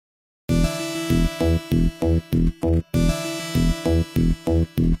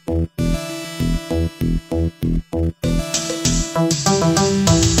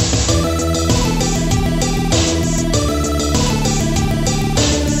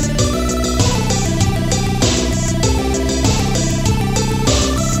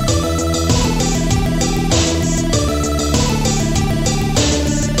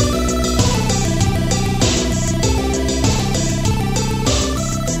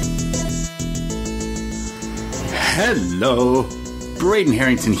Hello, Braden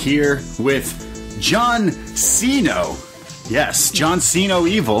Herrington here with John Siino. Yes, John Siino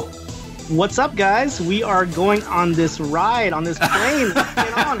evil. What's up, guys? We are going on this ride, on this plane. Let's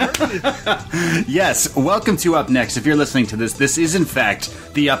get on, hurry. Yes, welcome to Up Next. If you're listening to this, this is in fact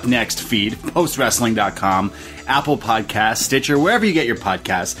the Up Next feed, postwrestling.com, Apple Podcasts, Stitcher, wherever you get your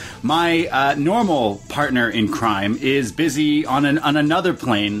podcasts. My normal partner in crime is busy on another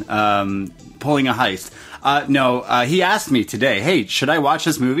plane pulling a heist. He asked me today, hey, should I watch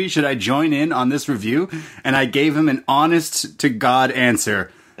this movie? Should I join in on this review? And I gave him an honest to God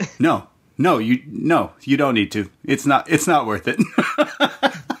answer. No, you don't need to. It's not worth it.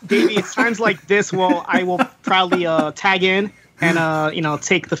 Baby, it's times like this I will proudly tag in and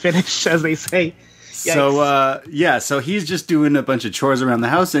take the finish, as they say. Yikes. So he's just doing a bunch of chores around the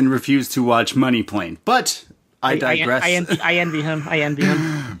house and refused to watch Money Plane. But I digress. I envy him.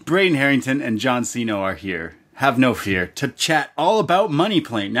 Braden Herrington and John Siino are here. Have no fear to chat all about Money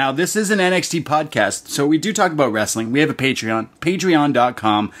Plane. Now, this is an NXT podcast, so we do talk about wrestling. We have a Patreon,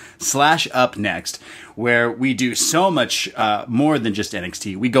 patreon.com/upnext, where we do so much more than just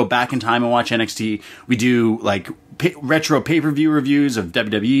NXT. We go back in time and watch NXT. We do retro pay-per-view reviews of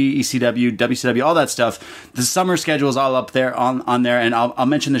WWE, ECW, WCW, all that stuff. The summer schedule is all up there on there, and I'll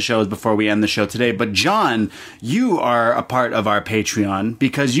mention the shows before we end the show today. But John, you are a part of our Patreon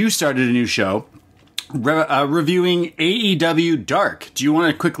because you started a new show reviewing AEW Dark. Do you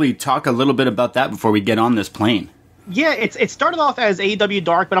want to quickly talk a little bit about that before we get on this plane? Yeah, it started off as AEW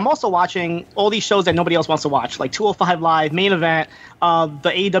Dark, but I'm also watching all these shows that nobody else wants to watch, like 205 Live, Main Event, the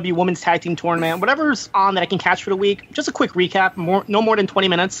AEW Women's Tag Team Tournament, whatever's on that I can catch for the week. Just a quick recap, no more than 20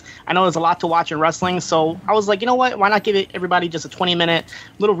 minutes. I know there's a lot to watch in wrestling, so I was like, you know what? Why not give everybody just a 20-minute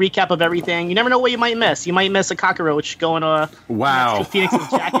little recap of everything? You never know what you might miss. You might miss a cockroach going to Phoenix's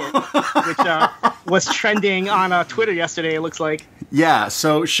jacket, which was trending on Twitter yesterday, it looks like. Yeah,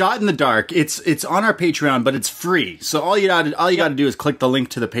 so Shot in the Dark, it's on our Patreon, but it's free. So all you got to do is click the link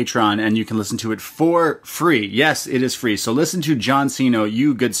to the Patreon, and you can listen to it for free. Yes, it is free. So listen to John Siino,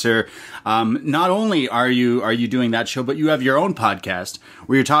 you good sir. Not only are you doing that show, but you have your own podcast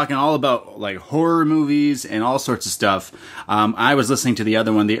where you're talking all about like horror movies and all sorts of stuff. I was listening to the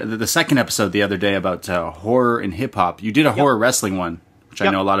other one, the second episode the other day about horror and hip hop. You did a horror wrestling one, which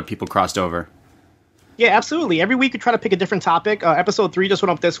I know a lot of people crossed over. Yeah, absolutely. Every week we try to pick a different topic. Episode 3 just went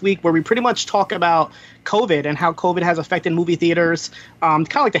up this week where we pretty much talk about COVID and how COVID has affected movie theaters, kind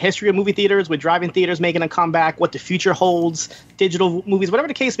of like the history of movie theaters with drive-in theaters making a comeback, what the future holds, digital movies, whatever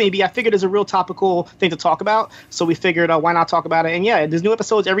the case may be. I figured it's a real topical thing to talk about, so we figured why not talk about it. And yeah, there's new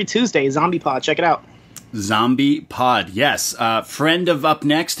episodes every Tuesday, Zombie Pod. Check it out. Zombie Pod, yes. Friend of Up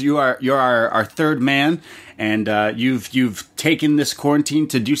Next, you're our third man, and you've taken this quarantine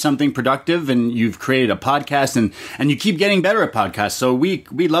to do something productive, and you've created a podcast, and you keep getting better at podcasts. So we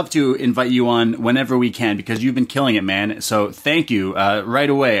love to invite you on whenever we can because you've been killing it, man. So thank you right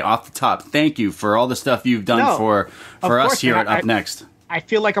away off the top. Thank you for all the stuff you've done for us here at Up Next. I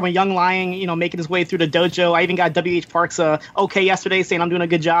feel like I'm a young lion, making his way through the dojo. I even got WH Parks okay yesterday saying I'm doing a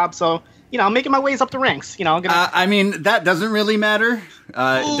good job. So. I'm making my ways up the ranks. I mean, that doesn't really matter.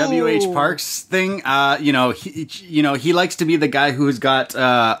 WH Parks thing. He likes to be the guy who's got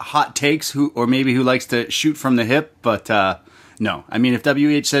hot takes, or maybe who likes to shoot from the hip. But no, I mean, if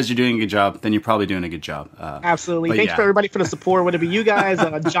WH says you're doing a good job, then you're probably doing a good job. Absolutely. Thanks for everybody for the support. Whether it be you guys,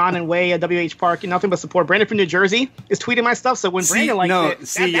 John and Way at WH Park, nothing but support. Brandon from New Jersey is tweeting my stuff. So when Brandon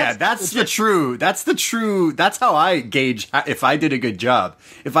likes it, that's how I gauge if I did a good job.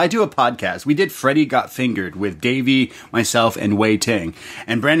 If I do a podcast, we did Freddie Got Fingered with Davey, myself, and Wei Ting.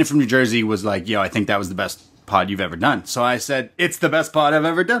 And Brandon from New Jersey was like, yo, I think that was the best pod you've ever done. So I said, it's the best pod I've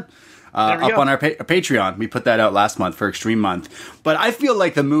ever done. Up on our Patreon. We put that out last month for Extreme Month. But I feel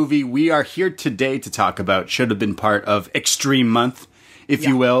like the movie we are here today to talk about should have been part of Extreme Month, if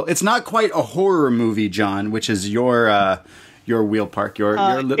you will. It's not quite a horror movie, John, which is your your wheel park?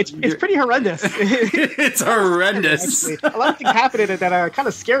 It's pretty horrendous. It's horrendous. Actually, a lot of things happened in it that kind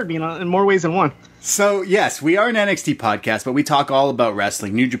of scared me in more ways than one. So, yes, we are an NXT podcast, but we talk all about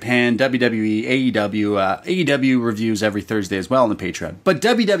wrestling. New Japan, WWE, AEW. AEW reviews every Thursday as well on the Patreon. But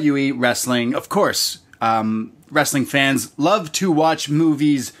WWE wrestling, of course, wrestling fans love to watch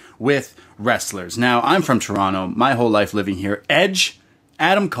movies with wrestlers. Now, I'm from Toronto, my whole life living here. Edge,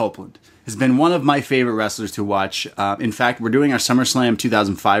 Adam Copeland, has been one of my favorite wrestlers to watch. In fact, we're doing our SummerSlam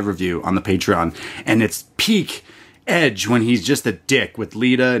 2005 review on the Patreon, and it's peak Edge when he's just a dick with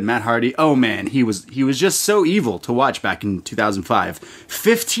Lita and Matt Hardy. Oh man, he was just so evil to watch back in 2005.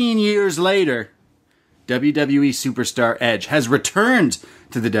 15 years later, WWE superstar Edge has returned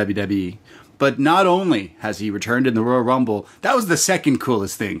to the WWE. But not only has he returned in the Royal Rumble, that was the second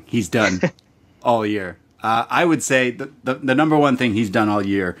coolest thing he's done all year. I would say the number one thing he's done all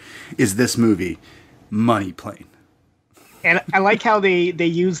year is this movie, Money Plane. And I like how they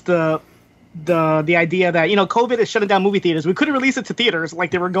use the idea that, COVID is shutting down movie theaters. We couldn't release it to theaters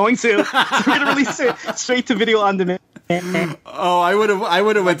like they were going to. So we're going to release it straight to video on demand. Oh, I would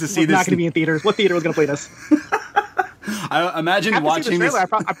have went to see this. Not going to be in theaters. What theater was going to play this? I imagine watching this.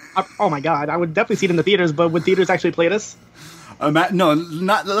 Oh my god, I would definitely see it in the theaters. But would theaters actually play this? Let's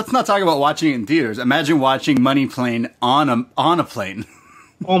not talk about watching it in theaters. Imagine watching Money Plane on a plane.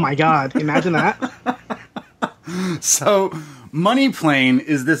 Oh my god, imagine that. So, Money Plane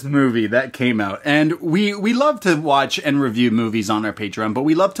is this movie that came out, and we love to watch and review movies on our Patreon, but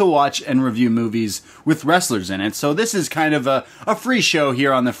we love to watch and review movies with wrestlers in it. So this is kind of a free show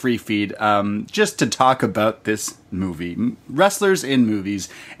here on the free feed, just to talk about this movie, wrestlers in movies,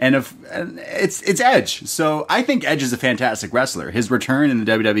 and it's Edge. So I think Edge is a fantastic wrestler. His return in the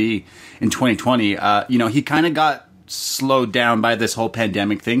WWE in 2020, he kind of got slowed down by this whole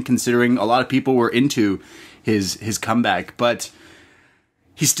pandemic thing, considering a lot of people were into his comeback, but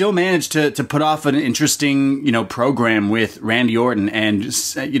he still managed to put off an interesting, program with Randy Orton, and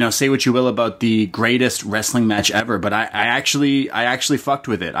say what you will about the greatest wrestling match ever, but I actually fucked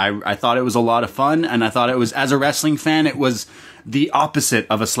with it. I thought it was a lot of fun, and I thought it was, as a wrestling fan, it was the opposite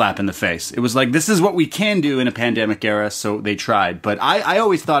of a slap in the face. It was like, this is what we can do in a pandemic era, so they tried. But I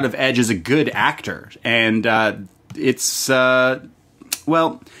always thought of Edge as a good actor, and it's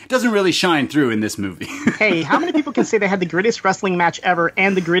well, it doesn't really shine through in this movie. Hey, how many people can say they had the greatest wrestling match ever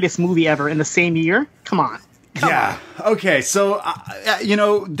and the greatest movie ever in the same year? Come on. Come on. Okay, so,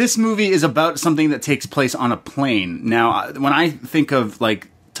 this movie is about something that takes place on a plane. Now, when I think of,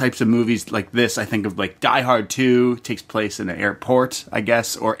 types of movies like this, I think of, Die Hard 2, takes place in an airport, I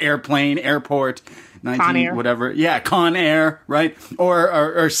guess, or airplane, airport, Con Air. Whatever. Yeah, Con Air, right?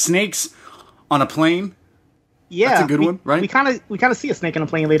 Or Snakes on a Plane. Yeah, that's a good one, right? We kind of see a snake on a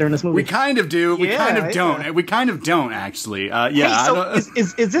plane later in this movie. We kind of do. We kind of don't. We kind of don't, actually. Hey, so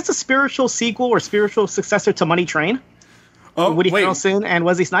is this a spiritual sequel or spiritual successor to Money Train? Oh, Woody Harrelson and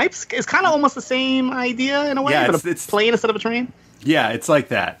Wesley Snipes? It's kind of almost the same idea in a way, but it's plane instead of a train. Yeah, it's like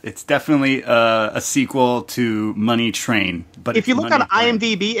that. It's definitely a sequel to Money Train. But if you look on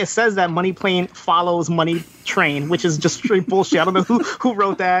IMDb, it says that Money Plane follows Money Train, which is just straight bullshit. I don't know who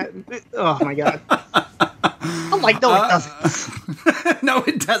wrote that. Oh my god. I'm like, no, it doesn't. No,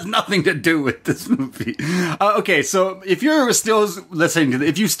 it has nothing to do with this movie. Okay, so if you're still listening to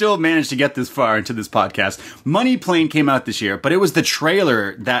if you still managed to get this far into this podcast, Money Plane came out this year, but it was the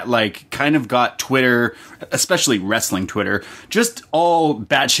trailer that kind of got Twitter, especially wrestling Twitter, just all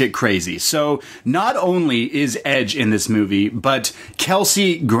batshit crazy. So not only is Edge in this movie, but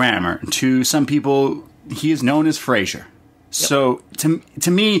Kelsey Grammer. To some people, he is known as Frasier. So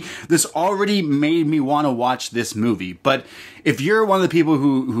to me, this already made me want to watch this movie. But if you're one of the people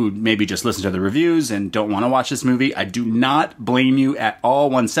who maybe just listen to the reviews and don't want to watch this movie, I do not blame you at all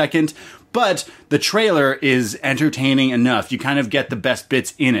 1 second. But the trailer is entertaining enough. You kind of get the best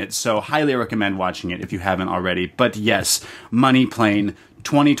bits in it. So highly recommend watching it if you haven't already. But yes, Money Plane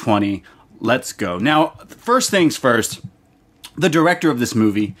 2020. Let's go. Now, first things first, the director of this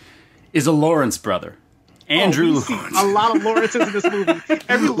movie is a Lawrence brother. Andrew Lawrence. A lot of Lawrences in this movie.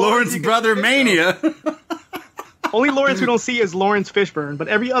 Every Lawrence brother mania. Only Lawrence we don't see is Lawrence Fishburne, but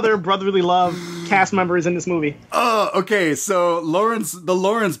every other brotherly love cast member is in this movie. Oh, okay. So the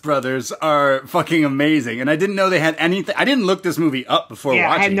Lawrence brothers are fucking amazing, and I didn't know they had anything. I didn't look this movie up before watching it.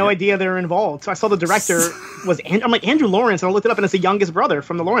 I had no idea they were involved. So I saw the director was I'm like, Andrew Lawrence, and I looked it up, and it's the youngest brother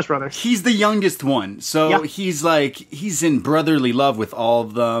from the Lawrence brothers. He's the youngest one, so he's in brotherly love with all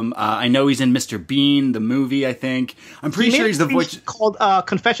of them. I know he's in Mr. Bean, the movie. I think I'm pretty sure he's the voice called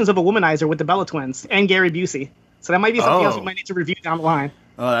Confessions of a Womanizer with the Bella Twins and Gary Busey. So that might be something else we might need to review down the line.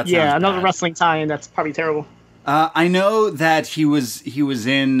 Oh, that's another wrestling tie-in that's probably terrible. I know that he was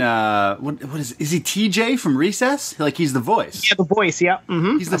in what is he TJ from Recess? Like he's the voice. Yeah, the voice. Yeah,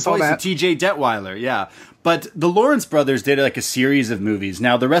 he's the voice of TJ Detweiler. Yeah, but the Lawrence brothers did like a series of movies.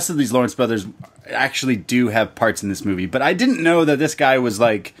 Now the rest of these Lawrence brothers actually do have parts in this movie, but I didn't know that this guy was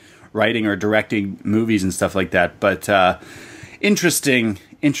like writing or directing movies and stuff like that. But interesting.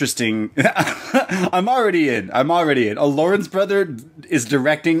 I'm already in. A Lawrence brother is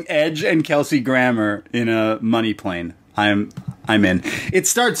directing Edge and Kelsey Grammer in a money plane. I'm in. It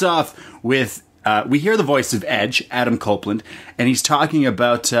starts off with we hear the voice of Edge, Adam Copeland, and he's talking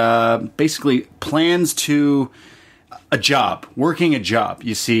about basically plans to working a job.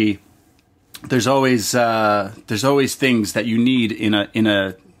 You see, there's always things that you need in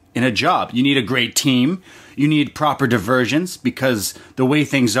a job. You need a great team. You need proper diversions because the way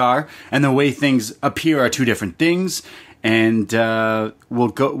things are and the way things appear are two different things. And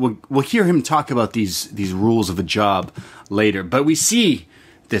we'll hear him talk about these rules of a job later. But we see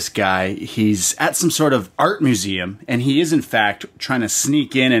this guy. He's at some sort of art museum, and he is in fact trying to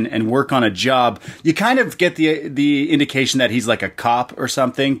sneak in and work on a job. You kind of get the indication that he's like a cop or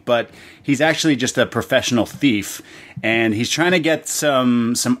something, but he's actually just a professional thief, and he's trying to get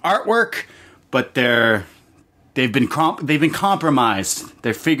some artwork, but they've been compromised.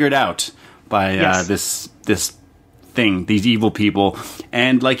 They're figured out by this thing, these evil people.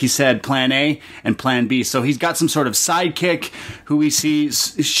 And like he said, plan A and plan B. So he's got some sort of sidekick who he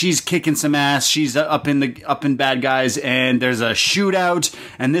sees. She's kicking some ass. She's up in bad guys, and there's a shootout.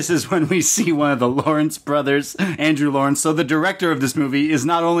 And this is when we see one of the Lawrence brothers, Andrew Lawrence. So the director of this movie is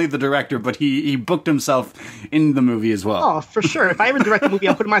not only the director, but he booked himself in the movie as well. Oh, for sure. If I ever direct a movie,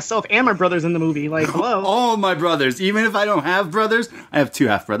 I'll put myself and my brothers in the movie. Like, hello. All my brothers. Even if I don't have brothers, I have 2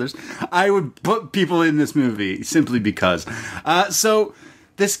 half brothers. I would put people in this movie simply because. So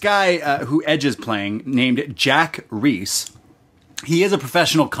this guy who Edge is playing, named Jack Reese, he is a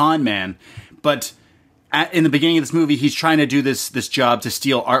professional con man, but in the beginning of this movie, he's trying to do this job to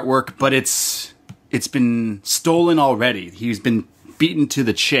steal artwork, but it's been stolen already. He's been beaten to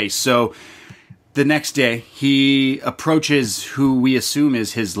the chase. So the next day, he approaches who we assume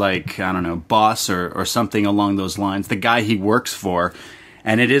is his, like, I don't know, boss or something along those lines, the guy he works for,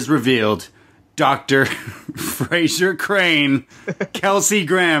 and it is revealed Dr. Fraser Crane, Kelsey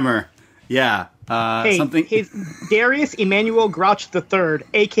Grammer. Yeah. Something. He's Darius Emmanuel Grouch III,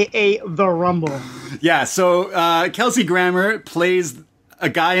 a.k.a. The Rumble. Yeah, so Kelsey Grammer plays a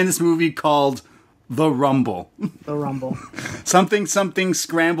guy in this movie called The Rumble. The Rumble. Something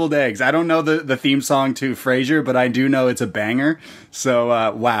scrambled eggs. I don't know the theme song to Frasier, but I do know it's a banger.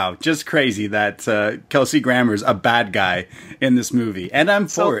 So, wow, just crazy that Kelsey Grammer's a bad guy in this movie. And I'm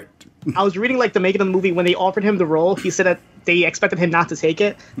for it. I was reading like the making of the movie when they offered him the role. He said that they expected him not to take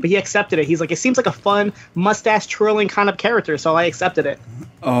it, but he accepted it. He's like, it seems like a fun mustache twirling kind of character, so I accepted it.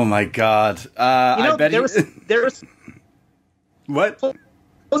 Oh my god! I bet there was what?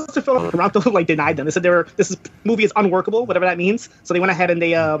 Supposed to film Toronto like denied them. They said this movie is unworkable, whatever that means. So they went ahead and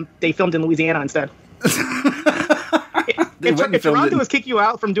they filmed in Louisiana instead. If Toronto is kicking you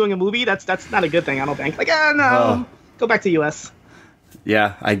out from doing a movie, that's not a good thing. I don't think. Like, no, go back to U.S.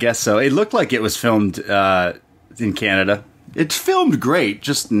 Yeah, I guess so. It looked like it was filmed in Canada. It's filmed great,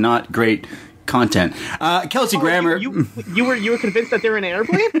 just not great content. Kelsey Grammer. You were convinced that they're in an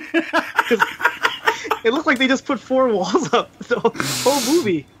airplane? It looked like they just put 4 walls up the whole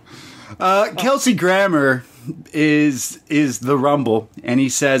movie. Kelsey Grammer is the Rumble, and he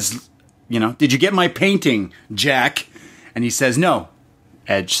says, did you get my painting, Jack? And he says, no.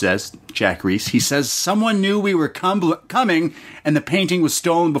 Edge says, Jack Reese, he says, someone knew we were coming and the painting was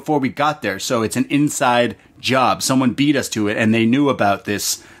stolen before we got there, so it's an inside job. Someone beat us to it and they knew about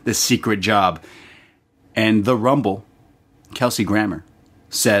this secret job. And the Rumble, Kelsey Grammer,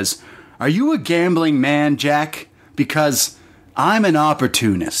 says, are you a gambling man, Jack? Because I'm an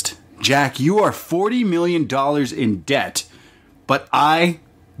opportunist. Jack, you are $40 million in debt, but I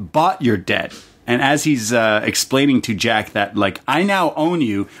bought your debt. And as he's explaining to Jack that, like, I now own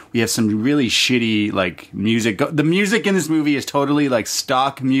you, we have some really shitty, like, music. The music in this movie is totally, like,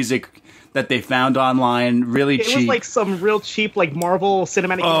 stock music that they found online, really cheap. It was, like, some real cheap, like, Marvel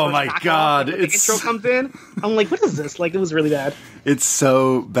Cinematic Universe. Oh, my God. The intro comes in. I'm like, what is this? Like, it was really bad. It's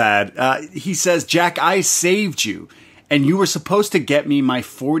so bad. He says, Jack, I saved you, and you were supposed to get me my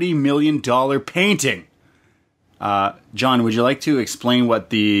 $40 million painting. John, would you like to explain what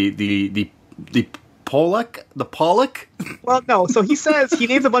the Pollock? The Pollock? Well, no. So he says, he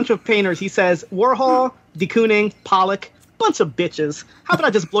names a bunch of painters. He says, Warhol, de Kooning, Pollock, bunch of bitches. How about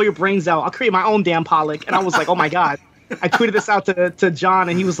I just blow your brains out? I'll create my own damn Pollock. And I was like, oh my God. I tweeted this out to John,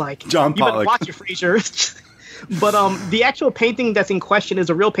 and he was like, John you Pollock. better watch your Frasier. But the actual painting that's in question is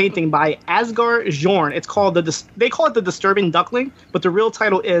a real painting by Asger Jorn. It's called they call it the Disturbing Duckling, but the real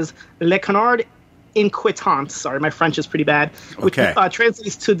title is Le Canard Inquiétant. Sorry, my French is pretty bad. Which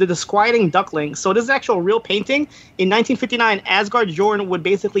translates to the Disquieting Duckling. So this is actual real painting. In 1959, Asger Jorn would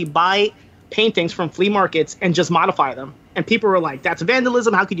basically buy paintings from flea markets and just modify them. And people were like, that's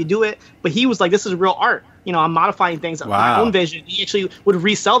vandalism. How could you do it? But he was like, this is real art. You know, I'm modifying things. Wow. My own vision. He actually would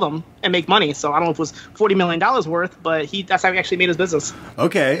resell them and make money. So I don't know if it was $40 million worth, but that's how he actually made his business.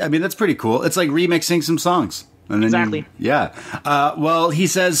 Okay. I mean, that's pretty cool. It's like remixing some songs. And then exactly. Well, he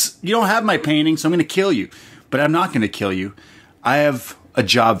says, you don't have my painting, so I'm going to kill you. But I'm not going to kill you. I have a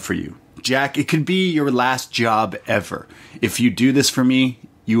job for you. Jack, it could be your last job ever. If you do this for me,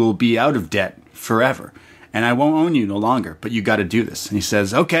 you will be out of debt forever. And I won't own you no longer, but you got to do this. And he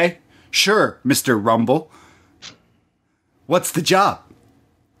says, okay, sure, Mr. Rumble. What's the job?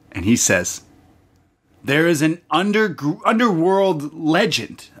 And he says, there is an underworld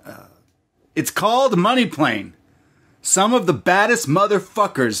legend. It's called Money Plane. Some of the baddest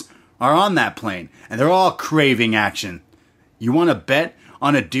motherfuckers are on that plane, and they're all craving action. You want to bet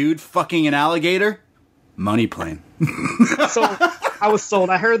on a dude fucking an alligator? Money Plane. So I was sold.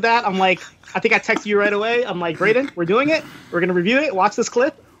 I heard that. I'm like, I think I texted you right away. I'm like, Braden, we're doing it. We're going to review it. Watch this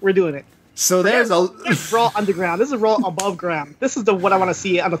clip. We're doing it. So there's Raw underground. This is Raw above ground. This is what I want to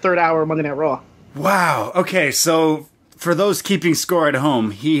see on the third hour of Monday Night Raw. Wow. Okay, so for those keeping score at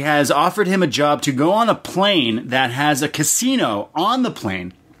home, he has offered him a job to go on a plane that has a casino on the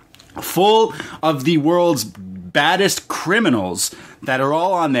plane full of the world's baddest criminals that are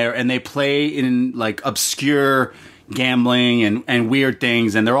all on there, and they play in like obscure gambling and weird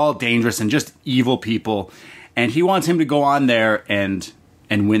things, and they're all dangerous and just evil people. And he wants him to go on there and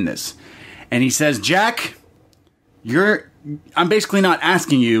win this. And he says, Jack, I'm basically not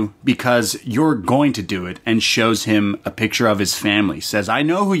asking you because you're going to do it, and shows him a picture of his family. Says, I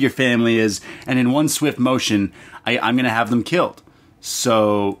know who your family is, and in one swift motion, I'm going to have them killed.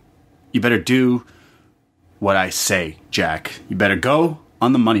 So you better do what I say, Jack. You better go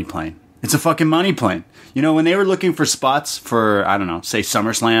on the money plane. It's a fucking money plane. You know, when they were looking for spots for, I don't know, say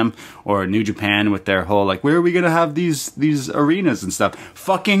SummerSlam or New Japan with their whole, like, where are we going to have these arenas and stuff?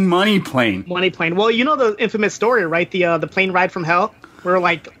 Fucking money plane. Money plane. Well, you know the infamous story, right? The plane ride from hell, where,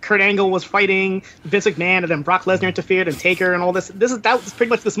 like, Kurt Angle was fighting Vince McMahon, and then Brock Lesnar interfered, and Taker, and all this. That was pretty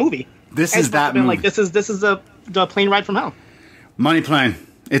much this movie. This is that movie. Like, this is the plane ride from hell. Money plane.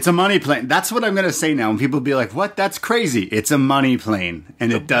 It's a money plane. That's what I'm going to say now. When people be like, what? That's crazy. It's a money plane,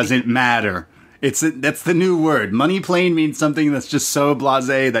 and it doesn't matter. That's the new word. Money plane means something that's just so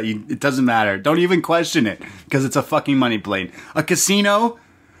blasé that it doesn't matter. Don't even question it, because it's a fucking money plane. A casino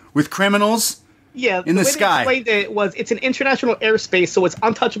with criminals in the sky. They explained it it's an international airspace, so it's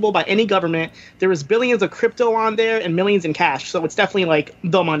untouchable by any government. There is billions of crypto on there and millions in cash, so it's definitely like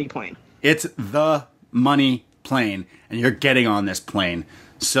the money plane. It's the money plane, and you're getting on this plane.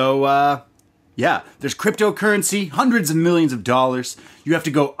 So, yeah, there's cryptocurrency, hundreds of millions of dollars. You have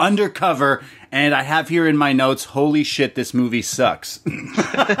to go undercover, and I have here in my notes, holy shit, this movie sucks.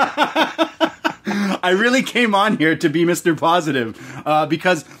 I really came on here to be Mr. Positive,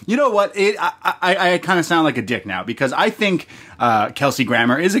 because, you know what, I kind of sound like a dick now, because I think Kelsey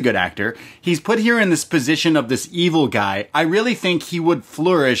Grammer is a good actor. He's put here in this position of this evil guy. I really think he would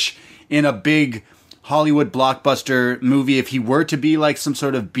flourish in a big Hollywood blockbuster movie if he were to be like some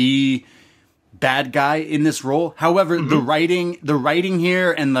sort of bad guy in this role. However, the writing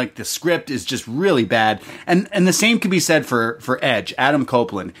here and like the script is just really bad. And the same could be said for Edge, Adam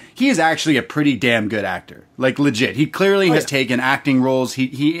Copeland. He is actually a pretty damn good actor. Like legit. He clearly has taken acting roles.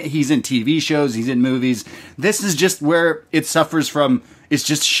 He's in TV shows, he's in movies. This is just where it suffers from, it's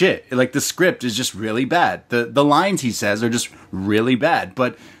just shit. Like the script is just really bad. The lines he says are just really bad.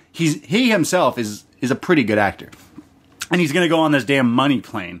 But he himself is a pretty good actor. And he's going to go on this damn money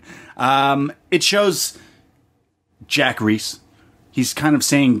plane. It shows Jack Reese. He's kind of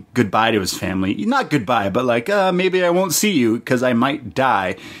saying goodbye to his family. Not goodbye, but like, maybe I won't see you because I might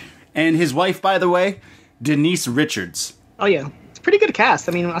die. And his wife, by the way, Denise Richards. Oh, yeah. It's a pretty good cast.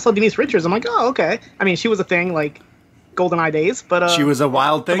 I mean, I saw Denise Richards. I'm like, oh, okay. I mean, she was a thing, like GoldenEye days. But she was a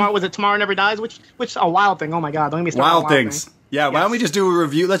wild thing? Was it Tomorrow Never Dies? Which a wild thing. Oh, my God. Don't get me started on Wild Things. Yeah, why don't we just do a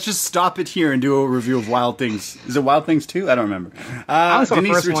review? Let's just stop it here and do a review of Wild Things. Is it Wild Things 2? I don't remember. I only saw the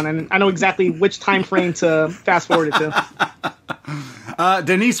first one, and I know exactly which time frame to fast forward it to.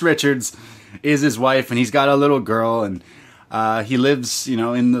 Denise Richards is his wife, and he's got a little girl, and he lives,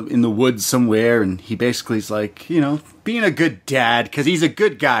 in the woods somewhere, and he basically is like, being a good dad, because he's a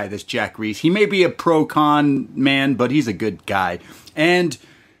good guy, this Jack Reese. He may be a pro-con man, but he's a good guy. And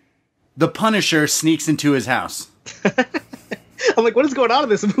the Punisher sneaks into his house. I'm like, what is going on in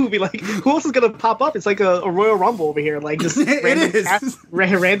this movie? Like, who else is gonna pop up? It's like a Royal Rumble over here. Like, just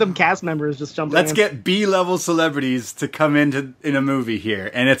random cast members just jumping in. Let's get B-level celebrities to come in a movie here,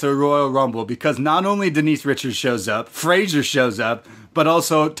 and it's a Royal Rumble because not only Denise Richards shows up, Fraser shows up, but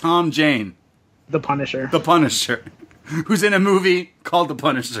also Tom Jane, the Punisher, who's in a movie called The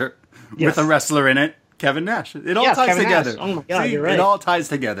Punisher with a wrestler in it, Kevin Nash. It all ties Kevin together. Nash. Oh my God, you're right. It all ties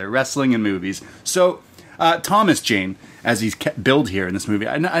together, wrestling and movies. So, Thomas Jane, as he's billed here in this movie,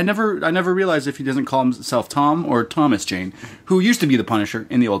 I never realized if he doesn't call himself Tom or Thomas Jane, who used to be the Punisher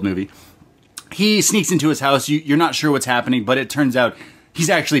in the old movie. He sneaks into his house. You're not sure what's happening, but it turns out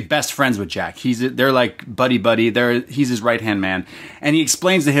he's actually best friends with Jack. They're like buddy. He's his right-hand man. And he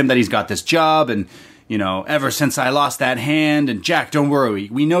explains to him that he's got this job and, you know, ever since I lost that hand, and Jack, don't worry.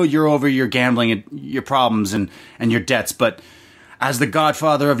 We know you're over your gambling and your problems and your debts, but as the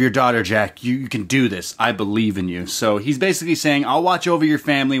godfather of your daughter, Jack, you can do this. I believe in you. So he's basically saying, I'll watch over your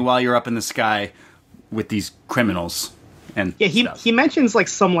family while you're up in the sky with these criminals. And yeah, he mentions like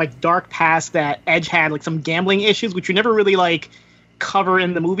some like dark past that Edge had, like some gambling issues, which you never really like cover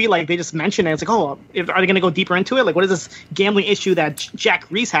in the movie. Like they just mention it. It's like, oh, are they going to go deeper into it? Like, what is this gambling issue that Jack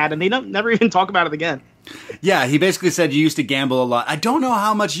Reese had? And they never even talk about it again. Yeah, he basically said you used to gamble a lot. I don't know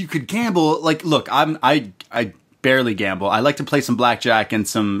how much you could gamble. Like, look, I barely gamble. I like to play some blackjack and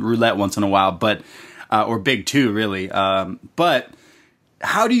some roulette once in a while, but or big too, really. But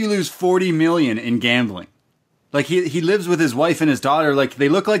how do you lose $40 million in gambling? Like he lives with his wife and his daughter. Like they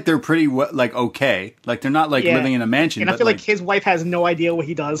look like they're pretty like okay. Like they're not like living in a mansion. And I feel like his wife has no idea what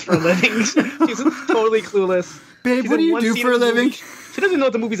he does for a living. She's totally clueless. Babe, what do you do for a living? She doesn't know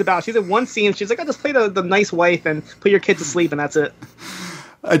what the movie's about. She's in one scene. She's like, I just play the nice wife and put your kid to sleep, and that's it.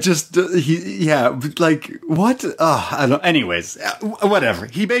 I just, like, what? I don't, anyways, whatever.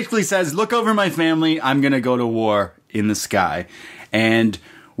 He basically says, look over my family. I'm going to go to war in the sky. And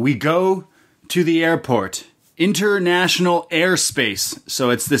we go to the airport, international airspace. So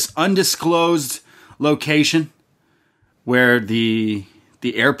it's this undisclosed location where the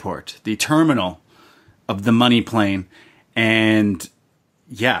airport, the terminal of the money plane. And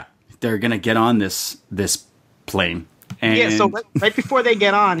yeah, they're going to get on this plane. And so right before they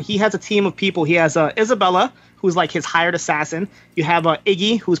get on, he has a team of people. He has Isabella, who's like his hired assassin. You have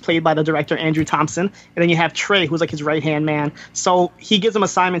Iggy, who's played by the director Andrew Thompson. And then you have Trey, who's like his right-hand man. So he gives them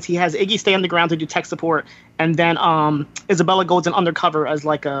assignments. He has Iggy stay on the ground to do tech support. And then Isabella goes in undercover as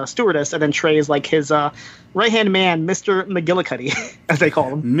like a stewardess. And then Trey is like his right-hand man, Mr. McGillicuddy, as they call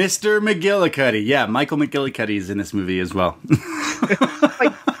him. Mr. McGillicuddy. Yeah, Michael McGillicuddy is in this movie as well.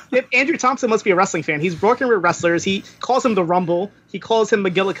 Like, Andrew Thompson must be a wrestling fan. He's working with wrestlers. He calls him the Rumble. He calls him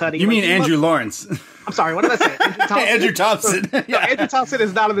McGillicuddy. You mean Andrew Lawrence? I'm sorry, what did I say? Andrew Thompson. No, Andrew Thompson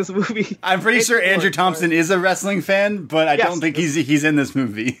is not in this movie. I'm pretty sure Andrew Thompson is a wrestling fan, but I don't think he's in this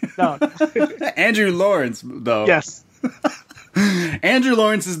movie. No. Andrew Lawrence, though. Yes. Andrew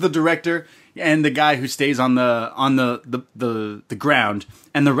Lawrence is the director and the guy who stays on the ground,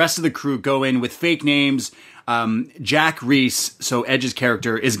 and the rest of the crew go in with fake names. Jack Reese, so Edge's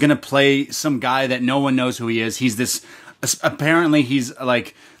character, is going to play some guy that no one knows who he is. He's this, apparently he's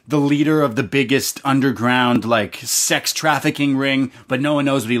like the leader of the biggest underground like sex trafficking ring, but no one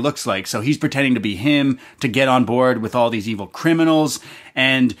knows what he looks like. So he's pretending to be him to get on board with all these evil criminals.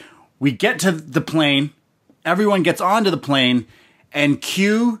 And we get to the plane. Everyone gets onto the plane, and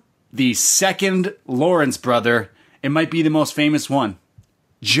cue the second Lawrence brother. It might be the most famous one.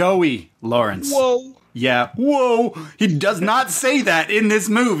 Joey Lawrence. Whoa. Yeah. Whoa. He does not say that in this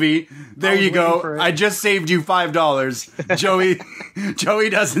movie. There you go. I just saved you $5. Joey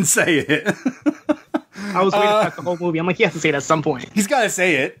doesn't say it. I was waiting for the whole movie. I'm like, he has to say it at some point. He's got to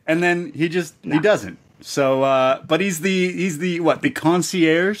say it, and then he doesn't. So, but he's the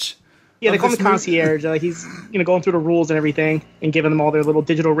concierge? Yeah, they call him the concierge. He's going through the rules and everything and giving them all their little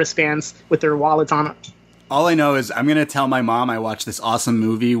digital wristbands with their wallets on it. All I know is I'm going to tell my mom I watched this awesome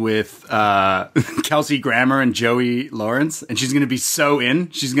movie with Kelsey Grammer and Joey Lawrence, and she's going to be so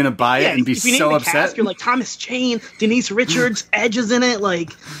in. She's going to buy it and be so upset. Cast, you're like Thomas Jane, Denise Richards, Edge is in it,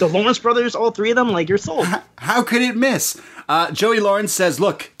 like the Lawrence brothers, all three of them. Like, you're sold. How could it miss? Joey Lawrence says,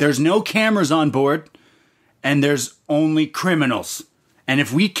 look, there's no cameras on board, and there's only criminals. And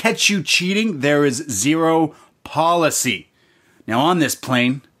if we catch you cheating, there is zero policy. Now, on this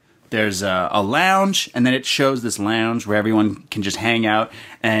plane, there's a lounge, and then it shows this lounge where everyone can just hang out,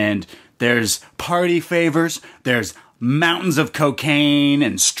 and there's party favors, there's mountains of cocaine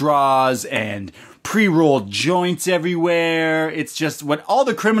and straws and pre-rolled joints everywhere. It's just what all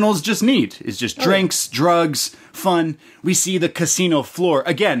the criminals just need is just drinks, drugs, fun. We see the casino floor.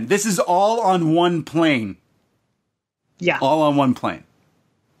 Again, this is all on one plane. Yeah. All on one plane.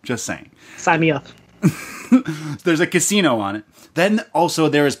 Just saying. Sign me up. There's a casino on it. Then also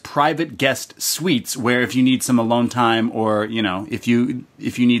there is private guest suites where if you need some alone time or, you know, if you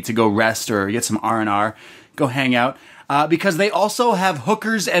need to go rest or get some R&R, go hang out. Because they also have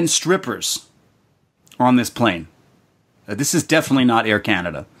hookers and strippers on this plane. This is definitely not Air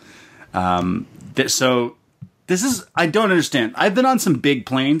Canada. So this is, I don't understand. I've been on some big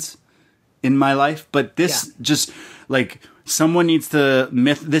planes in my life, but this just like someone needs to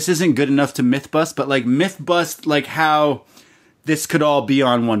this isn't good enough to myth bust, but like myth bust like how this could all be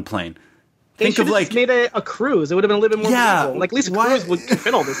on one plane. Think of like made a cruise. It would have been a little bit more believable. Like at least a cruise would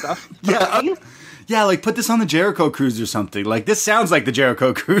fit all this stuff. Yeah, like put this on the Jericho Cruise or something. Like this sounds like the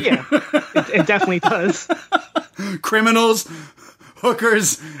Jericho Cruise. Yeah, it definitely does. Criminals,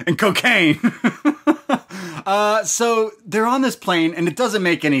 hookers, and cocaine. So they're on this plane, and it doesn't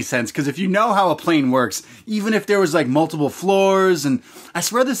make any sense, because if you know how a plane works, even if there was like multiple floors, and I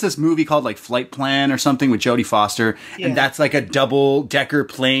swear there's this movie called like Flight Plan or something with Jodie Foster, and that's like a double-decker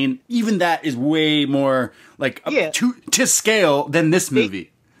plane. Even that is way more like to scale than this movie.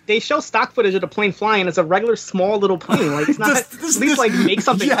 They show stock footage of the plane flying. It's a regular small little plane. Like it's not at least like make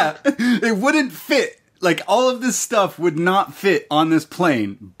something. Yeah, it wouldn't fit. Like all of this stuff would not fit on this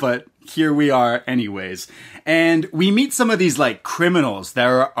plane, but here we are anyways. And we meet some of these like criminals that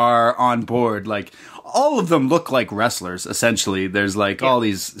are on board. Like all of them look like wrestlers, essentially. There's like all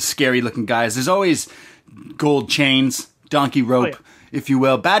these scary looking guys. There's always gold chains, donkey rope, if you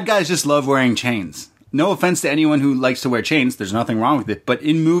will. Bad guys just love wearing chains. No offense to anyone who likes to wear chains. There's nothing wrong with it. But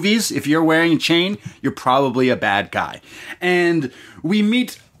in movies, if you're wearing a chain, you're probably a bad guy. And we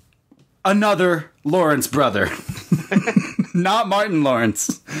meet another Lawrence brother. Not Martin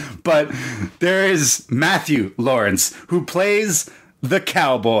Lawrence, but there is Matthew Lawrence, who plays the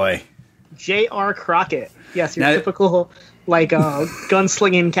cowboy. J.R. Crockett. Yes, your typical like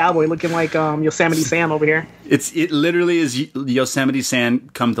gunslinging cowboy looking like Yosemite Sam over here. It literally is Yosemite Sam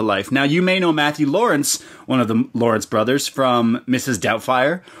come to life. Now, you may know Matthew Lawrence, one of the Lawrence brothers, from Mrs.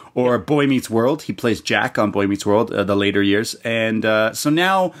 Doubtfire or Boy Meets World. He plays Jack on Boy Meets World, the later years. And so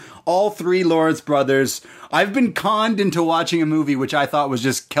now all three Lawrence brothers, I've been conned into watching a movie which I thought was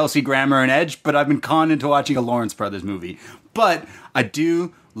just Kelsey Grammer and Edge, but I've been conned into watching a Lawrence Brothers movie. But I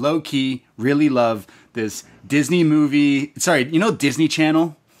do low-key really love this Disney movie. Sorry, you know Disney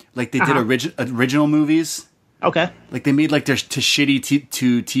Channel? Like they did original movies. Okay. Like they made like their shitty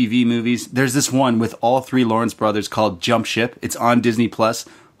to TV movies. There's this one with all three Lawrence brothers called Jump Ship. It's on Disney Plus.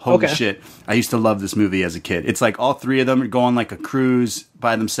 Holy shit. I used to love this movie as a kid. It's like all three of them go on like a cruise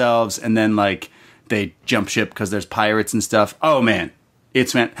by themselves, and then like they jump ship because there's pirates and stuff. Oh man.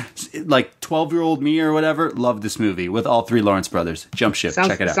 It's like 12-year-old me or whatever loved this movie with all three Lawrence brothers. Jump Ship.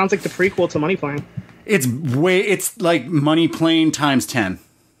 Check it out. Sounds like the prequel to Money Plane. It's like Money Plane times 10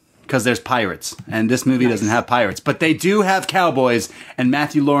 because there's pirates, and this movie doesn't have pirates, but they do have cowboys, and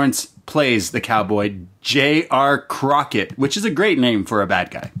Matthew Lawrence plays the cowboy J.R. Crockett, which is a great name for a bad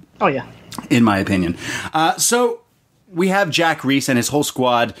guy. Oh yeah, in my opinion. So we have Jack Reese and his whole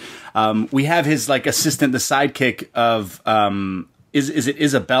squad. We have his like assistant, the sidekick of is it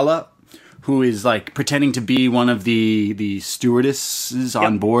Isabella, who is like pretending to be one of the stewardesses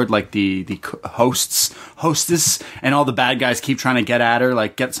on board, like the hostess, and all the bad guys keep trying to get at her,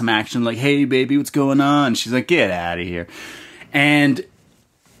 like get some action, like, hey baby, what's going on? And she's like, get out of here. And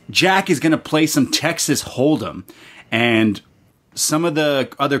Jack is going to play some Texas Hold'em, and some of the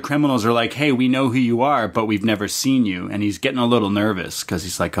other criminals are like, hey, we know who you are, but we've never seen you. And he's getting a little nervous because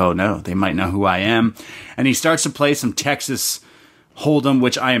he's like, oh no, they might know who I am. And he starts to play some Texas Hold'em,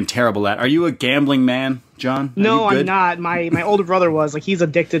 which I am terrible at. Are you a gambling man, John? No, I'm not. My older brother was. Like, he's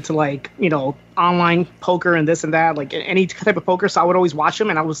addicted to, like, you know, online poker and this and that, like any type of poker. So I would always watch him,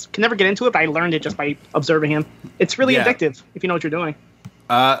 and could never get into it, but I learned it just by observing him. It's really addictive if you know what you're doing.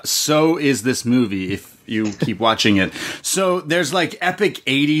 So is this movie, if you keep watching it. So there's like epic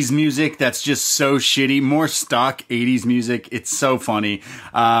 80s music that's just so shitty. More stock 80s music. It's so funny.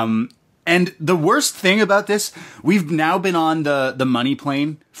 And the worst thing about this, we've now been on the money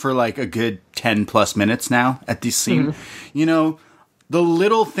plane for like a good 10 plus minutes now at this scene. Mm-hmm. You know, the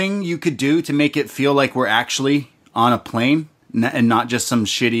little thing you could do to make it feel like we're actually on a plane and not just some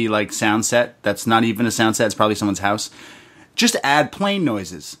shitty like sound set. That's not even a sound set. It's probably someone's house. Just add plane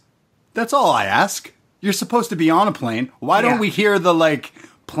noises. That's all I ask. You're supposed to be on a plane. Why don't we hear the like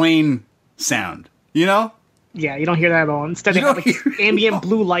plane sound? You know? Yeah, you don't hear that at all. Instead, they have like ambient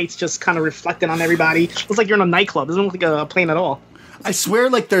blue lights just kind of reflecting on everybody. Looks like you're in a nightclub. It doesn't look like a plane at all. I swear,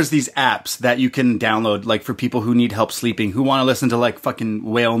 like, there's these apps that you can download, like, for people who need help sleeping, who want to listen to, like, fucking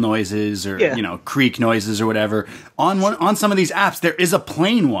whale noises or, you know, creek noises or whatever. On some of these apps, there is a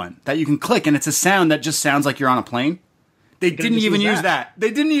plane one that you can click, and it's a sound that just sounds like you're on a plane. They didn't even use that.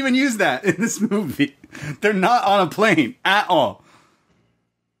 They didn't even use that in this movie. They're not on a plane at all.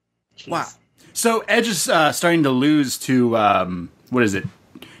 Jeez. Wow. So Edge is starting to lose to, what is it,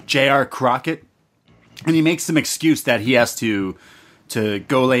 J.R. Crockett? And he makes some excuse that he has to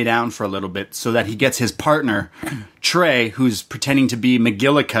go lay down for a little bit so that he gets his partner, Trey, who's pretending to be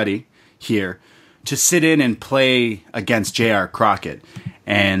McGillicuddy here, to sit in and play against J.R. Crockett.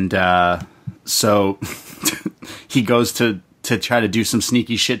 And so he goes to try to do some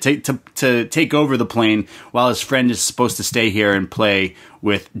sneaky shit, to take over the plane while his friend is supposed to stay here and play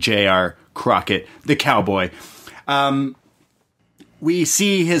with J.R. Crockett, the cowboy. We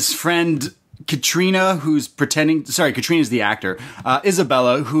see his friend Katrina, Katrina's the actor,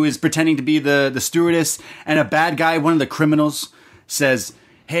 Isabella, who is pretending to be the stewardess, and a bad guy, one of the criminals, says,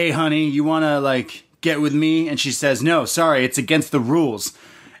 "Hey, honey, you want to, like, get with me?" And she says, "No, sorry, it's against the rules."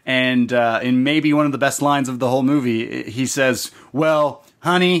 And in maybe one of the best lines of the whole movie, he says, "Well,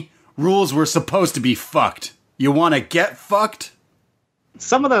 honey, rules were supposed to be fucked. You want to get fucked?"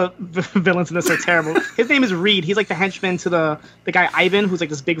 Some of the villains in this are terrible. His name is Reed. He's like the henchman to the guy Ivan, who's like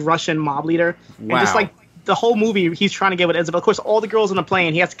this big Russian mob leader. Wow. And just like the whole movie, he's trying to get with Isabel. Of course, all the girls on the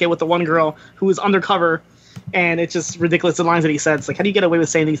plane, he has to get with the one girl who is undercover. And it's just ridiculous, the lines that he said. It's like, how do you get away with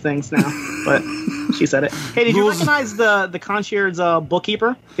saying these things now? But she said it. Hey, did you recognize the concierge's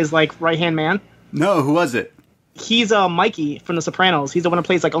bookkeeper? His like right-hand man? No, who was it? He's Mikey from The Sopranos. He's the one who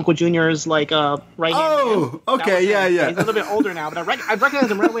plays like Uncle Junior's like right hand. Oh, man. Okay, yeah. He's a little bit older now, but I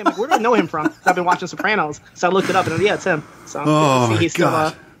recognize him right away. I'm like, where do I know him from? I've been watching Sopranos, so I looked it up, and yeah, it's him. So he's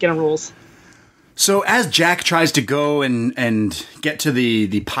still getting rules. So as Jack tries to go and get to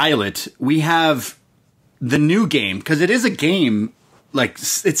the pilot, we have the new game, because it is a game. Like,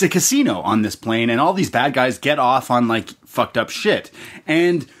 it's a casino on this plane, and all these bad guys get off on like fucked up shit.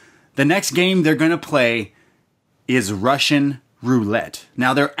 And the next game they're gonna play is Russian roulette.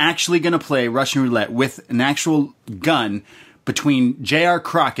 Now, they're actually going to play Russian roulette with an actual gun between J.R.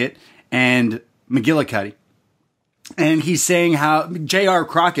 Crockett and McGillicuddy. And he's saying how J.R.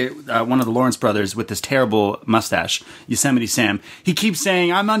 Crockett, one of the Lawrence brothers with this terrible mustache, Yosemite Sam, he keeps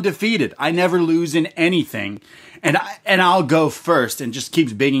saying, "I'm undefeated. I never lose in anything. And I'll go first," and just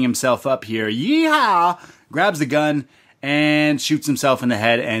keeps bigging himself up here. Yeehaw! Grabs the gun and shoots himself in the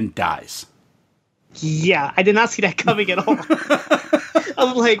head and dies. Yeah, I did not see that coming at all. I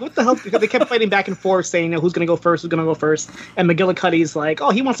was like, what the hell? Because they kept fighting back and forth, saying, who's going to go first, who's going to go first. And McGillicuddy's like,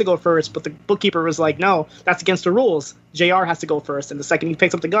 oh, he wants to go first. But the bookkeeper was like, no, that's against the rules. JR has to go first. And the second he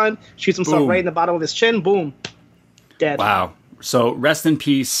picks up the gun, shoots himself right in the bottom of his chin, boom, dead. Wow. So rest in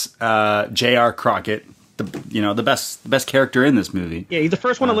peace, J.R. Crockett, the best character in this movie. Yeah, he's the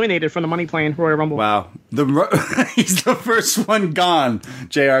first one eliminated from the Money Plane Royal Rumble. Wow. He's the first one gone,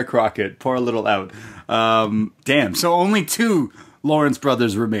 J.R. Crockett. Poor little out. Damn. So only 2 Lawrence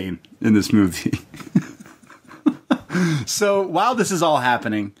brothers remain in this movie. So while this is all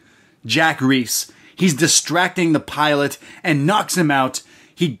happening, Jack Reese, he's distracting the pilot and knocks him out.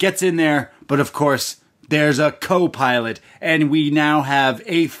 He gets in there, but of course, there's a co-pilot, and we now have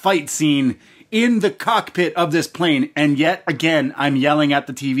a fight scene in the cockpit of this plane. And yet again, I'm yelling at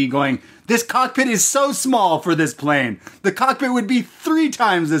the TV going, this cockpit is so small for this plane. The cockpit would be 3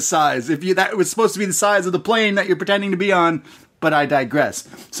 times this size if that was supposed to be the size of the plane that you're pretending to be on. But I digress.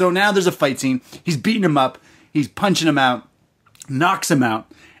 So now there's a fight scene. He's beating him up. He's punching him out, knocks him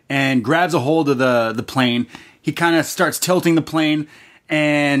out, and grabs a hold of the plane. He kind of starts tilting the plane,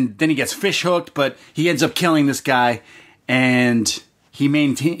 and then he gets fish hooked, but he ends up killing this guy, and he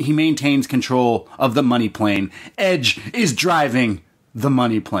maintains control of the money plane. Edge is driving the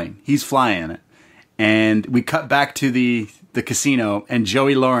money plane. He's flying it. And we cut back to the casino, and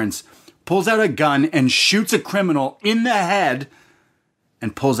Joey Lawrence pulls out a gun and shoots a criminal in the head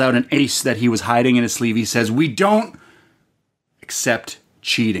and pulls out an ace that he was hiding in his sleeve. He says, "We don't accept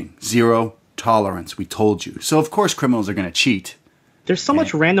cheating. 0 tolerance. We told you." So, of course, criminals are going to cheat. There's so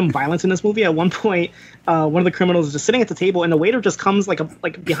much random violence in this movie. At one point, one of the criminals is just sitting at the table, and the waiter just comes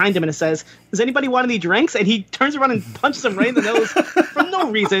like behind him and it says, "Does anybody want any drinks?" And he turns around and punches him right in the nose for no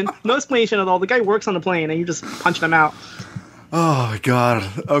reason, no explanation at all. The guy works on the plane, and you're just punching him out. Oh my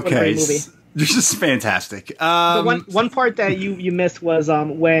god! Okay, This is fantastic. The one part that you missed was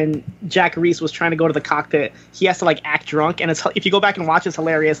when Jack Reese was trying to go to the cockpit. He has to like act drunk, and if you go back and watch, it's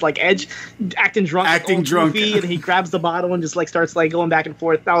hilarious. Like Edge acting drunk, movie, and he grabs the bottle and just like starts like going back and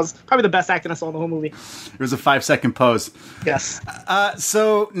forth. That was probably the best acting I saw in the whole movie. It was a 5-second pose. Yes.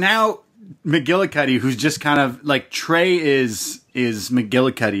 So now McGillicuddy, who's just kind of like Trey is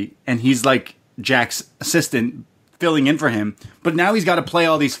McGillicuddy, and he's like Jack's assistant, filling in for him, but now he's got to play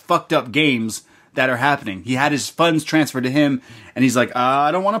all these fucked up games that are happening. He had his funds transferred to him, and he's like, I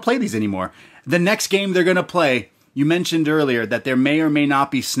don't want to play these anymore. The next game they're going to play, you mentioned earlier that there may or may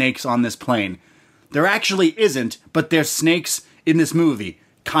not be snakes on this plane. There actually isn't, but there's snakes in this movie.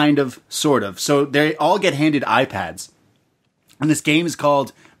 Kind of, sort of. So they all get handed iPads. And this game is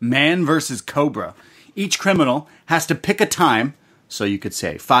called Man vs. Cobra. Each criminal has to pick a time, so you could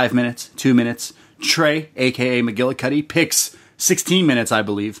say 5 minutes, 2 minutes. Trey, a.k.a. McGillicuddy, picks 16 minutes, I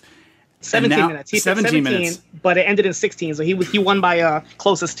believe. 17 minutes. He 17 minutes. But it ended in 16, so he won by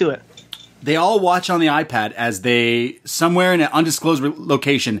closest to it. They all watch on the iPad as they, somewhere in an undisclosed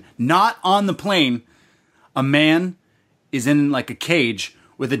location, not on the plane, a man is in like a cage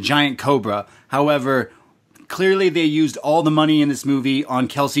with a giant cobra. However, clearly they used all the money in this movie on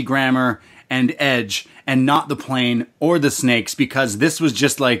Kelsey Grammer and Edge, and not the plane or the snakes, because this was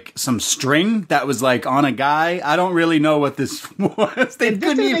just like some string that was like on a guy. I don't really know what this was. This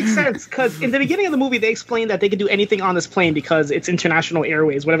didn't make sense, because in the beginning of the movie, they explained that they could do anything on this plane because it's international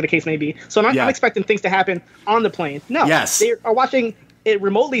airways, whatever the case may be. So I'm expecting things to happen on the plane. No, they are watching it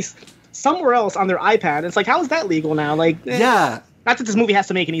remotely somewhere else on their iPad. And it's like, how is that legal now? Like, not that this movie has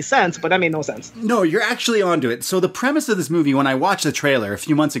to make any sense, but that made no sense. No, you're actually onto it. So the premise of this movie, when I watched the trailer a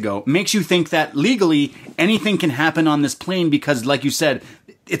few months ago, makes you think that legally anything can happen on this plane because, like you said,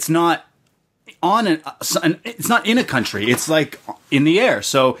 it's not it's not in a country. It's like in the air.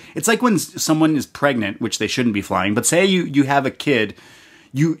 So it's like when someone is pregnant, which they shouldn't be flying, but say you have a kid,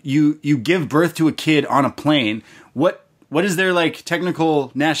 you give birth to a kid on a plane. What is their like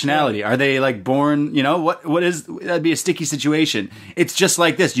technical nationality? Are they like born, what is, that'd be a sticky situation. It's just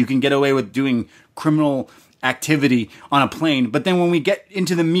like this. You can get away with doing criminal activity on a plane, but then when we get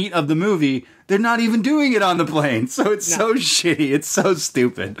into the meat of the movie, they're not even doing it on the plane. So it's so shitty. It's so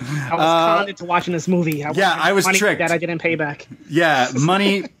stupid. I was conned into watching this movie. I was tricked. That I didn't pay back. Yeah,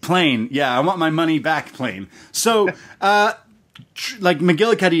 money plane. Yeah, I want my money back plane. So, like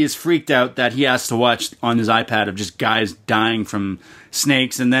McGillicuddy is freaked out that he has to watch on his iPad of just guys dying from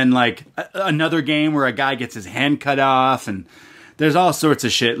snakes, and then like another game where a guy gets his hand cut off, and there's all sorts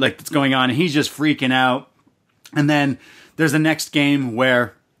of shit like that's going on, and he's just freaking out. And then there's the next game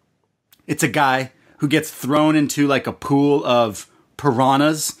where it's a guy who gets thrown into like a pool of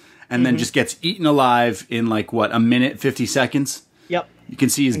piranhas and then just gets eaten alive in like a minute 50 seconds. Yep. You can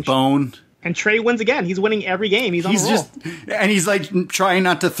see his bone. And Trey wins again. He's winning every game. He's on the roll. And he's like trying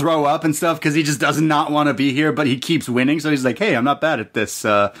not to throw up and stuff because he just does not want to be here, but he keeps winning. So he's like, "Hey, I'm not bad at this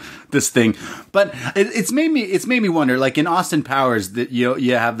this thing." But it's made me wonder. Like in Austin Powers, that you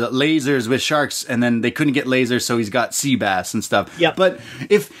have the lasers with sharks, and then they couldn't get lasers, so he's got sea bass and stuff. Yep. But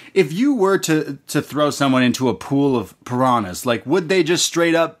if you were to throw someone into a pool of piranhas, like would they just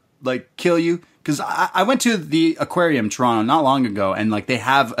straight up like kill you? Because I went to the aquarium Toronto not long ago, and like they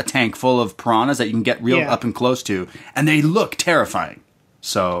have a tank full of piranhas that you can get real up and close to, and they look terrifying.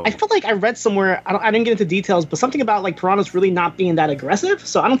 So I feel like I read somewhere, I didn't get into details, but something about like piranhas really not being that aggressive.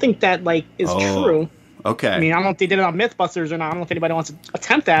 So I don't think that like is true. Okay. I mean, I don't know if they did it on Mythbusters or not. I don't know if anybody wants to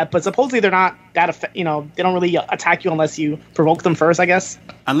attempt that, but supposedly they're not that they don't really attack you unless you provoke them first, I guess.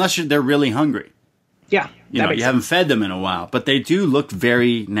 Unless they're really hungry. Yeah. You haven't fed them in a while, but they do look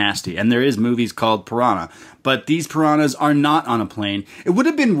very nasty. And there is movies called Piranha, but these piranhas are not on a plane. It would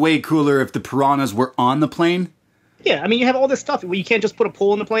have been way cooler if the piranhas were on the plane. Yeah, I mean, you have all this stuff where you can't just put a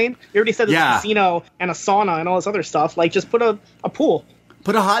pool in the plane. You already said there's a casino and a sauna and all this other stuff. Like, just put a pool.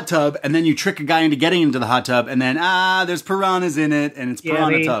 Put a hot tub, and then you trick a guy into getting into the hot tub, and then, there's piranhas in it, and it's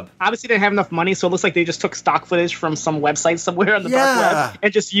piranha tub. Obviously didn't have enough money, so it looks like they just took stock footage from some website somewhere on the dark web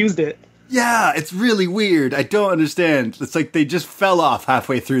and just used it. Yeah, it's really weird. I don't understand. It's like they just fell off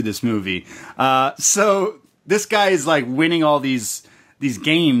halfway through this movie. So this guy is like winning all these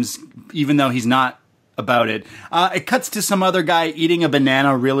games, even though he's not about it. It cuts to some other guy eating a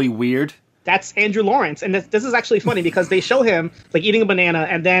banana really weird. That's Andrew Lawrence. And this is actually funny because they show him like eating a banana,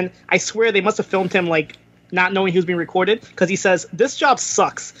 and then I swear they must have filmed him like not knowing he was being recorded, because he says, "This job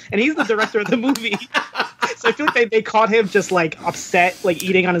sucks," and he's the director of the movie. So I feel like they caught him just like upset, like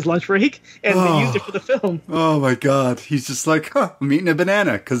eating on his lunch break, and they used it for the film. Oh my god, he's just like, I'm eating a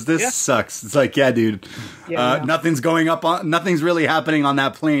banana because this sucks. It's like, yeah, dude, nothing's going up on, nothing's really happening on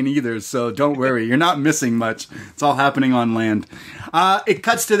that plane either. So don't worry, you're not missing much. It's all happening on land. It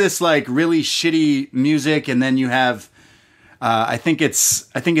cuts to this like really shitty music, and then you have. I think it's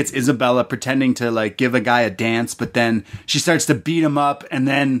Isabella pretending to like give a guy a dance, but then she starts to beat him up and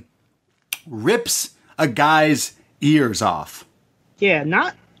then rips a guy's ears off. Yeah,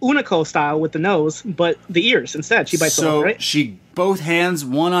 not Unico style with the nose, but the ears instead. She bites off, right? She both hands,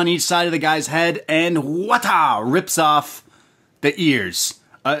 one on each side of the guy's head, and wata rips off the ears.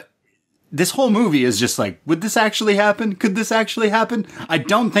 This whole movie is just like, would this actually happen? Could this actually happen? I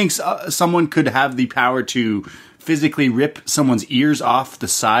don't think someone could have the power to physically rip someone's ears off the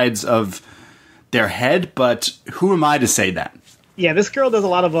sides of their head, but who am I to say that? Yeah, this girl does a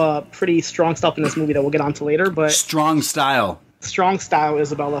lot of pretty strong stuff in this movie that we'll get onto later, but... Strong style,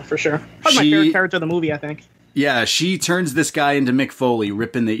 Isabella, for sure. Probably my favorite character of the movie, I think. Yeah, she turns this guy into Mick Foley,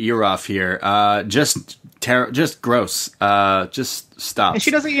 ripping the ear off here. Just gross. Just stop. And she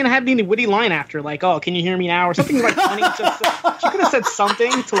doesn't even have any witty line after, like, "Oh, can you hear me now?" or something like funny. She could have said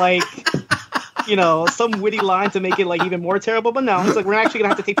something to like, you know, some witty line to make it like even more terrible. But no, it's like, we're actually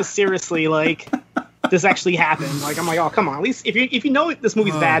gonna have to take this seriously. Like, this actually happened. Like, I'm like, oh, come on. At least if you know this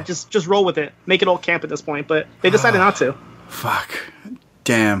movie's bad, just roll with it. Make it all camp at this point. But they decided not to. Fuck.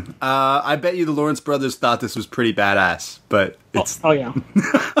 Damn. I bet you the Lawrence brothers thought this was pretty badass, but it's... Oh yeah.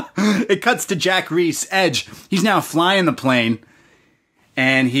 It cuts to Jack Reese, Edge. He's now flying the plane,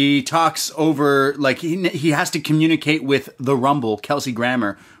 and he talks over, like, he has to communicate with the Rumble, Kelsey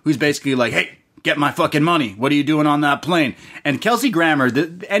Grammer, who's basically like, "Hey, get my fucking money. What are you doing on that plane?" And Kelsey Grammer,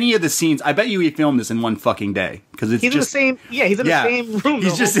 any of the scenes, I bet you he filmed this in one fucking day. Because it's he's just... in the same, he's in the same room.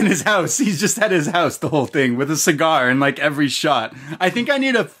 He's just in his house. He's just at his house the whole thing with a cigar in like every shot. I think I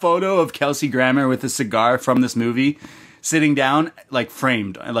need a photo of Kelsey Grammer with a cigar from this movie sitting down, like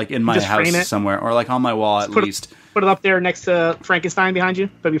framed, like in my house somewhere, or like on my wall at least. Put it up there next to Frankenstein behind you.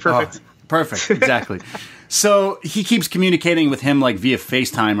 That'd be perfect. Oh, perfect, exactly. So he keeps communicating with him like via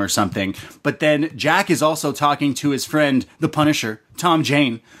FaceTime or something. But then Jack is also talking to his friend, the Punisher, Tom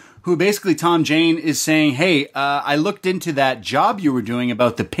Jane, who basically Tom Jane is saying, "Hey, I looked into that job you were doing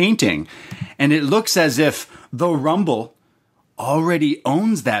about the painting, and it looks as if the Rumble already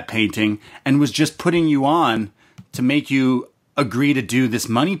owns that painting and was just putting you on to make you agree to do this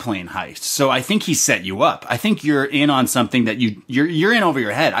money plane heist. So I think he set you up. I think you're in on something that you're in over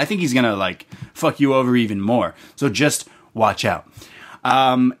your head. I think he's gonna like fuck you over even more. So just watch out."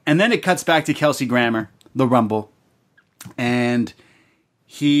 And then it cuts back to Kelsey Grammer, the Rumble, and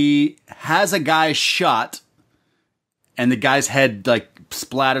he has a guy shot, and the guy's head like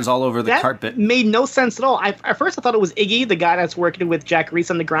splatters all over the carpet. Made no sense at all. At first I thought it was Iggy, the guy that's working with Jack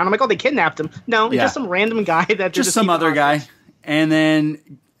Reese on the ground. I'm like, oh, they kidnapped him. No, it's just some random guy that just some other guy. And then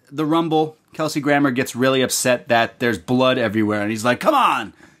the Rumble, Kelsey Grammer gets really upset that there's blood everywhere, and he's like, "Come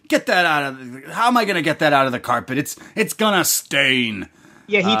on, get that out of. How am I gonna get that out of the carpet? It's gonna stain."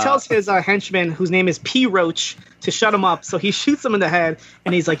 Yeah, he tells his henchman, whose name is P. Roach, to shut him up. So he shoots him in the head,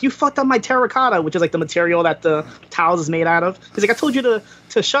 and he's like, "You fucked up my terracotta," which is like the material that the towels is made out of. He's like, "I told you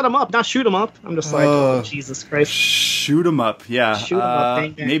to shut him up, not shoot him up." I'm just like, oh, Jesus Christ. Shoot him up, yeah. Shoot him up,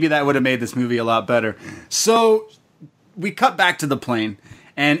 bang, bang. Maybe that would have made this movie a lot better. So we cut back to the plane,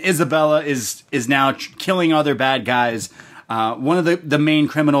 and Isabella is now killing other bad guys. One of the main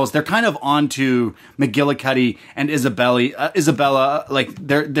criminals, they're kind of onto McGillicuddy and Isabella, like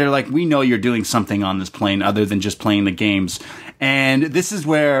they're like, "We know you're doing something on this plane other than just playing the games." And this is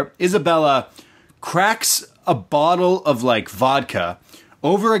where Isabella cracks a bottle of like vodka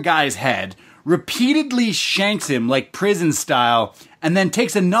over a guy's head, repeatedly shanks him like prison style, and then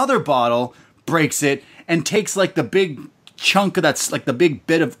takes another bottle, breaks it, and takes like the big chunk of that's like the big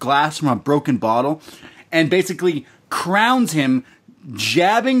bit of glass from a broken bottle, and basically crowns him,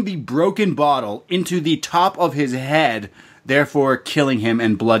 jabbing the broken bottle into the top of his head, therefore killing him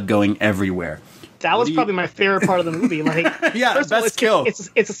and blood going everywhere. That was probably my favorite part of the movie. Like, yeah, best kill. It's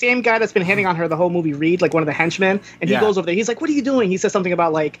the same guy that's been hitting on her the whole movie, Reed, like one of the henchmen, and he goes over there. He's like, "What are you doing?" He says something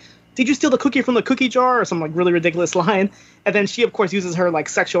about like, "Did you steal the cookie from the cookie jar?" or some like really ridiculous line. And then she, of course, uses her like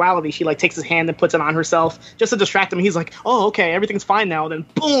sexuality. She like takes his hand and puts it on herself just to distract him. He's like, "Oh, okay, everything's fine now." And then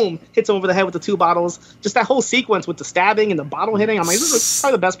boom, hits him over the head with the two bottles. Just that whole sequence with the stabbing and the bottle hitting. I'm like, this is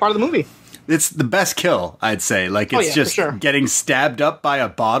probably the best part of the movie. It's the best kill, I'd say. Like, it's just getting stabbed up by a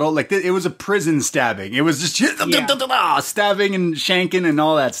bottle. Like, it was a prison stabbing. It was just stabbing and shanking and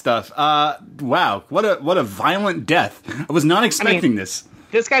all that stuff. Wow, what a violent death. I was not expecting this.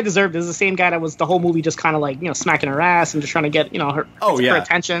 This guy deserved it. This is the same guy that was the whole movie just kind of like, smacking her ass and just trying to get, her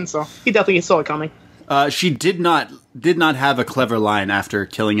attention. So he definitely saw it coming. She did not have a clever line after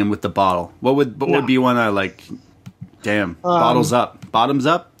killing him with the bottle. What would be one like, damn, bottles up, bottoms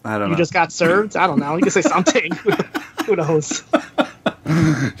up? I don't know. You just got served? I don't know. You can say something. Who knows?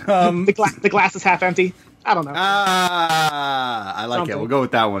 The glass is half empty. I don't know. I like it. We'll go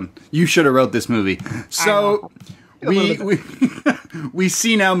with that one. You should have wrote this movie. So we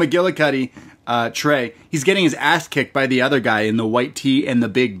see now McGillicuddy, Trey. He's getting his ass kicked by the other guy in the white tee and the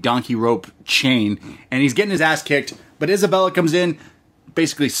big donkey rope chain, and he's getting his ass kicked. But Isabella comes in,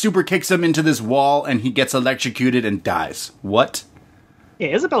 basically super kicks him into this wall, and he gets electrocuted and dies. What?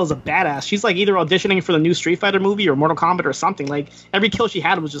 Yeah, Isabella's a badass. She's like either auditioning for the new Street Fighter movie or Mortal Kombat or something. Like every kill she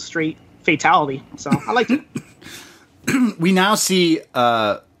had was just straight fatality. So I liked it. We now see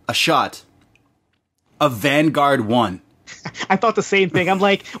a shot of Vanguard 1. I thought the same thing. I'm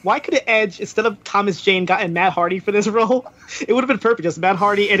like, why could Edge, instead of Thomas Jane, gotten Matt Hardy for this role? It would have been perfect. Just Matt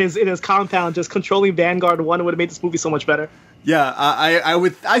Hardy in his compound, just controlling Vanguard 1. It would have made this movie so much better. Yeah,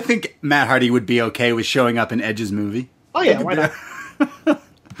 I think Matt Hardy would be okay with showing up in Edge's movie. Oh yeah, why not?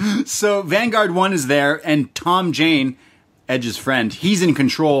 So Vanguard 1 is there, and Tom Jane, Edge's friend, he's in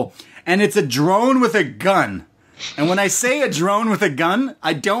control, and it's a drone with a gun. And when I say a drone with a gun,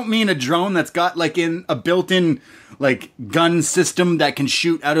 I don't mean a drone that's got like a built-in like gun system that can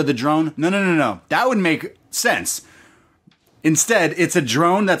shoot out of the drone. No. That would make sense. Instead, it's a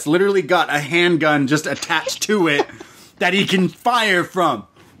drone that's literally got a handgun just attached to it that he can fire from.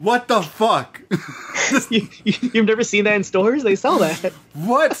 What the fuck? You've never seen that in stores? They sell that.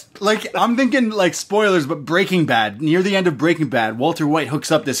 What? Like, I'm thinking, like, spoilers, but Breaking Bad. Near the end of Breaking Bad, Walter White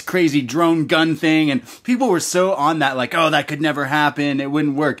hooks up this crazy drone gun thing, and people were so on that, like, oh, that could never happen. It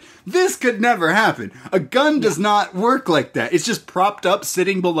wouldn't work. This could never happen. A gun does not work like that. It's just propped up,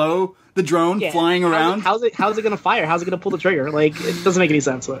 sitting below the drone, flying around. How's it going to fire? How's it going to pull the trigger? Like, it doesn't make any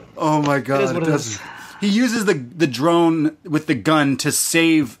sense. But oh, my God. It doesn't. He uses the drone with the gun to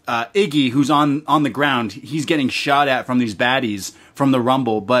save Iggy, who's on the ground. He's getting shot at from these baddies from the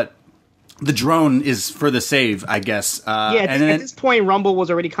Rumble, but the drone is for the save, I guess. At this point, Rumble was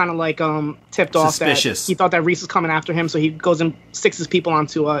already kind of like tipped off suspicious. That he thought that Reese was coming after him, so he goes and sticks his people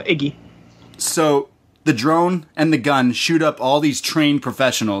onto Iggy. So the drone and the gun shoot up all these trained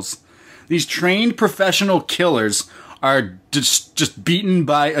professionals. These trained professional killers are just beaten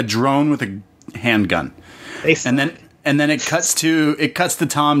by a drone with a handgun. And then it cuts to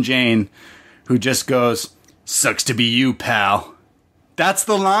Tom Jane, who just goes, "Sucks to be you, pal." That's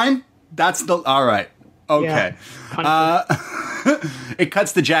the line? All right. Okay. Yeah. It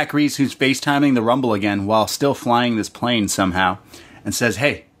cuts to Jack Reese, who's FaceTiming the Rumble again while still flying this plane somehow, and says,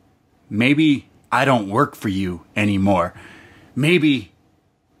 "Hey, maybe I don't work for you anymore. Maybe,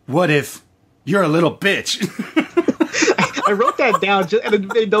 what if you're a little bitch?" I wrote that down, and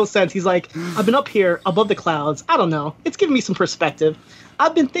it made no sense. He's like, I've been up here above the clouds. I don't know. It's giving me some perspective.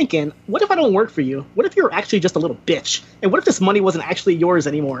 I've been thinking, what if I don't work for you? What if you're actually just a little bitch? And what if this money wasn't actually yours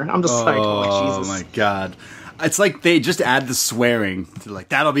anymore? I'm just like, oh, Jesus. Oh, my God. It's like they just add the swearing. Like,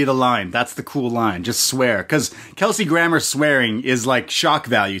 that'll be the line. That's the cool line. Just swear. Because Kelsey Grammer swearing is like shock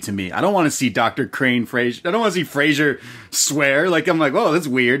value to me. I don't want to see Dr. Crane Fraser. I don't want to see Fraser swear. Like, I'm like, whoa, that's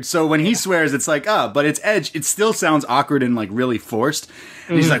weird. So when he swears, it's like, but it's Edge. It still sounds awkward and like really forced.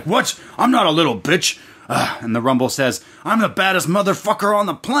 And he's like, what? I'm not a little bitch. And the Rumble says, I'm the baddest motherfucker on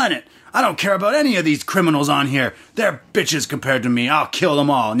the planet. I don't care about any of these criminals on here. They're bitches compared to me. I'll kill them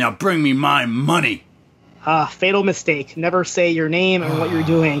all. Now bring me my money. Fatal mistake. Never say your name and what you're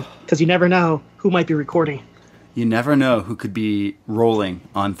doing, because you never know who might be recording. You never know who could be rolling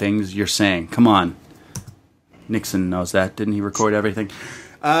on things you're saying. Come on. Nixon knows that. Didn't he record everything?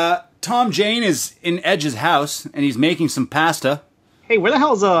 Tom Jane is in Edge's house, and he's making some pasta. Hey, where the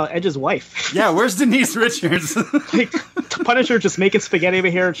hell's Edge's wife? Yeah, where's Denise Richards? Like, Punisher just making spaghetti over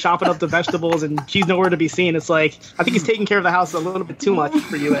here, chopping up the vegetables, and she's nowhere to be seen. It's like, I think he's taking care of the house a little bit too much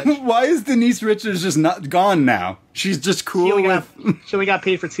for you, Edge. Why is Denise Richards just not gone now? She's just cool. She only got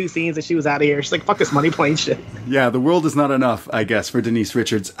paid for 2 scenes, and she was out of here. She's like, fuck this money plane shit. Yeah, the world is not enough, I guess, for Denise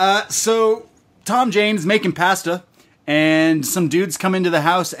Richards. So Tom Jane's making pasta, and some dudes come into the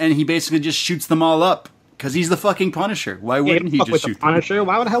house, and he basically just shoots them all up. Because he's the fucking Punisher. Why wouldn't he just shoot the Punisher?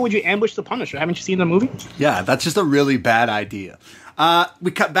 Why the hell would you ambush the Punisher? Haven't you seen the movie? Yeah, that's just a really bad idea. We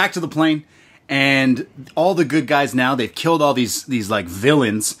cut back to the plane, and all the good guys now, they've killed all these like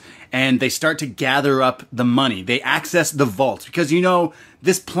villains, and they start to gather up the money. They access the vault because, you know,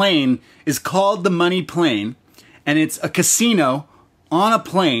 this plane is called the Money Plane, and it's a casino on a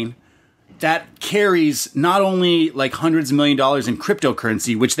plane that carries not only like hundreds of $millions in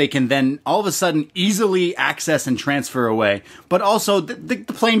cryptocurrency, which they can then all of a sudden easily access and transfer away, but also the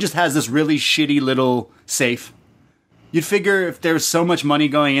plane just has this really shitty little safe. You'd figure if there's so much money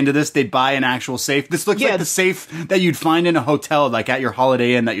going into this, they'd buy an actual safe. This looks like the safe that you'd find in a hotel, like at your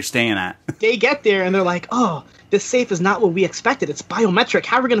Holiday Inn that you're staying at. They get there and they're like, oh, this safe is not what we expected. It's biometric.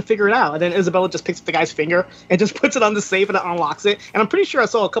 How are we going to figure it out? And then Isabella just picks up the guy's finger and just puts it on the safe and it unlocks it. And I'm pretty sure I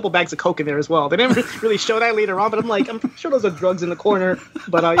saw a couple bags of coke in there as well. They didn't really show that later on, but I'm pretty sure those are drugs in the corner.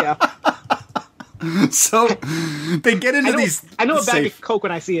 But yeah. So they get into these. I know a bag of coke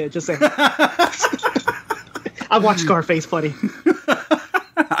when I see it. Just saying. I've watched Scarface plenty.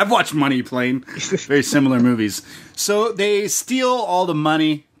 I've watched Money Plane. Very similar movies. So they steal all the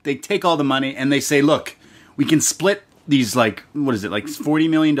money. They take all the money and they say, look, we can split these, like, what is it, like $40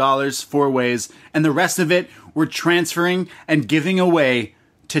 million 4 ways, and the rest of it we're transferring and giving away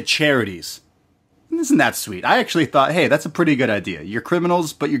to charities. Isn't that sweet? I actually thought, hey, that's a pretty good idea. You're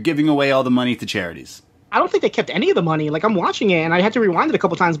criminals, but you're giving away all the money to charities. I don't think they kept any of the money. Like, I'm watching it, and I had to rewind it a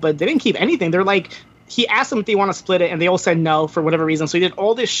couple times, but they didn't keep anything. They're like, he asked them if they want to split it, and they all said no for whatever reason. So he did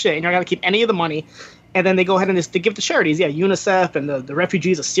all this shit, and you're not going to keep any of the money. And then they go ahead and they give to charities. Yeah, UNICEF and the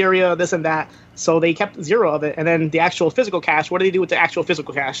refugees of Syria, this and that. So they kept zero of it. And then the actual physical cash, what do they do with the actual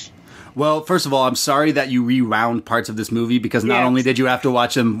physical cash? Well, first of all, I'm sorry that you rewound parts of this movie because not only did you have to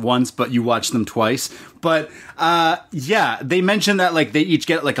watch them once, but you watched them twice. But, yeah, they mentioned that, like, they each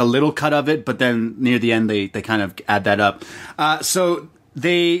get, like, a little cut of it, but then near the end they kind of add that up. So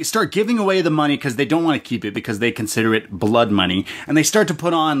they start giving away the money because they don't want to keep it because they consider it blood money. And they start to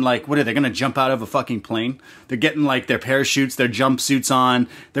put on, like, what are they going to jump out of a fucking plane? They're getting, like, their parachutes, their jumpsuits on.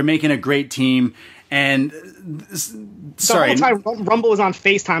 They're making a great team. And, sorry. The whole time Rumble is on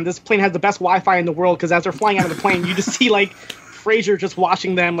FaceTime. This plane has the best Wi-Fi in the world because as they're flying out of the plane, you just see, like, Fraser just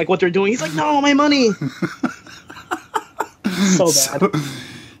watching them, like, what they're doing. He's like, no, my money. So bad. So,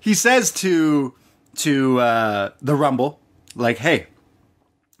 he says to the Rumble, like, hey,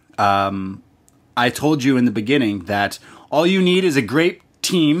 I told you in the beginning that all you need is a great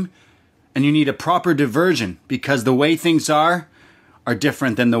team and you need a proper diversion because the way things are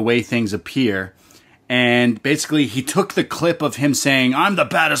different than the way things appear. And basically he took the clip of him saying, I'm the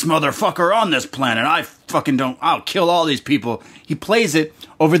baddest motherfucker on this planet. I'll kill all these people. He plays it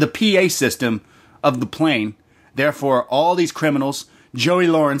over the PA system of the plane. Therefore, all these criminals, Joey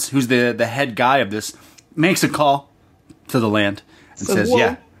Lawrence, who's the head guy of this, makes a call to the land and says, whoa.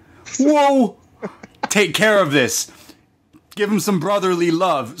 Yeah. Whoa! Take care of this. Give him some brotherly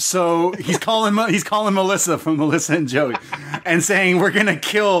love. So he's calling Melissa from Melissa and Joey and saying, we're going to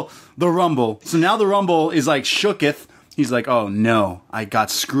kill the Rumble. So now the Rumble is like shooketh. He's like, oh no, I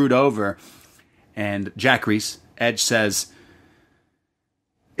got screwed over. And Jack Reese, Edge, says,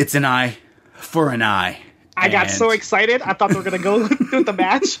 it's an eye for an eye. I got so excited. I thought they were going to go with the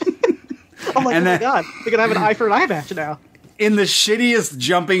match. I'm like, my God, they're going to have an eye for an eye match now. In the shittiest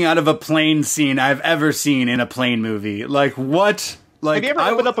jumping out of a plane scene I've ever seen in a plane movie. Like, what? Like, have you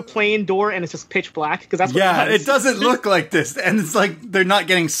ever opened up a plane door and it's just pitch black? Because that's what it doesn't look like this. And it's like they're not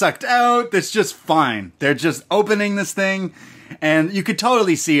getting sucked out. It's just fine. They're just opening this thing. And you could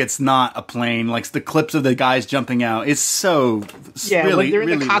totally see it's not a plane. Like, the clips of the guys jumping out. It's so really, when they're in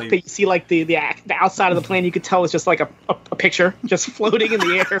really the cockpit, you see, like, the outside of the plane. You could tell it's just like a picture just floating in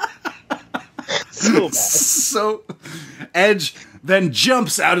the air. So bad. So Edge then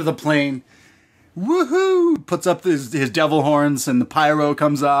jumps out of the plane. Woohoo! Puts up his devil horns and the pyro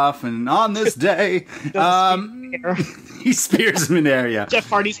comes off. And on this day, he spears him in the air. Yeah. Jeff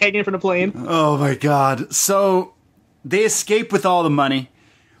Hardy's hanging from the plane. Oh my God! So they escape with all the money,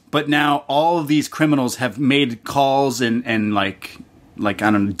 but now all of these criminals have made calls and like I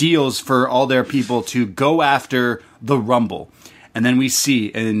don't know, deals for all their people to go after the Rumble. And then we see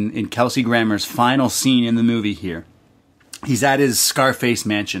in Kelsey Grammer's final scene in the movie here, he's at his Scarface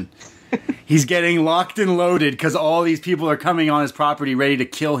mansion. He's getting locked and loaded because all these people are coming on his property ready to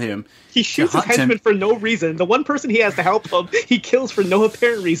kill him. He shoots his henchman for no reason. The one person he has to help him, he kills for no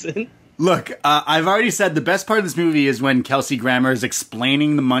apparent reason. Look, I've already said the best part of this movie is when Kelsey Grammer is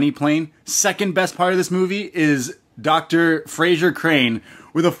explaining the money plane. Second best part of this movie is Dr. Fraser Crane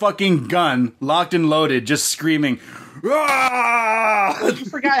with a fucking gun, locked and loaded, just screaming, "Ah!" Well, you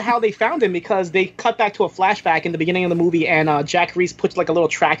forgot how they found him because they cut back to a flashback in the beginning of the movie, and Jack Reese puts like a little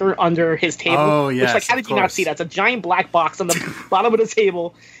tracker under his table. Oh, yes, which, like, how did you not see that? It's a giant black box on the bottom of the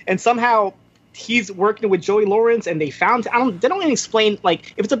table, and somehow he's working with Joey Lawrence, and they found. They don't even explain.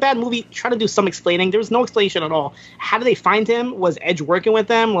 Like, if it's a bad movie, try to do some explaining. There's no explanation at all. How did they find him? Was Edge working with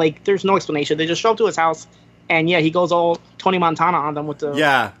them? Like, there's no explanation. They just show up to his house, and yeah, he goes all Tony Montana on them with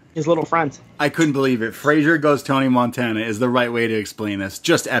his little friends. I couldn't believe it. Frazier goes Tony Montana is the right way to explain this.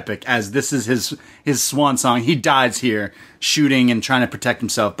 Just epic, as this is his swan song. He dies here shooting and trying to protect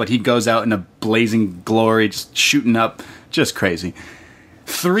himself, but he goes out in a blazing glory, just shooting up. Just crazy.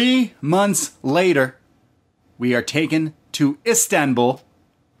 3 months later, we are taken to Istanbul.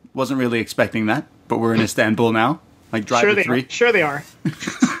 Wasn't really expecting that, but we're in Istanbul now. Like Driver 3. Sure they are.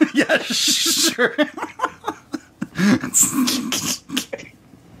 Yeah, sure.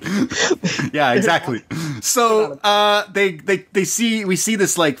 Yeah, exactly. So we see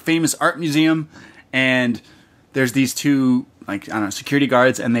this like famous art museum, and there's these two security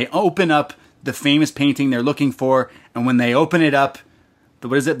guards, and they open up the famous painting they're looking for, and when they open it up, the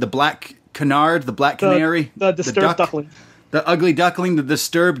black canard, the black canary, the disturbed duckling, the ugly duckling, the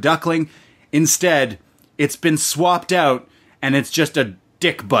disturbed duckling. Instead, it's been swapped out, and it's just a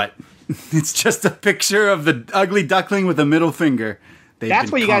dick butt. It's just a picture of the ugly duckling with a middle finger.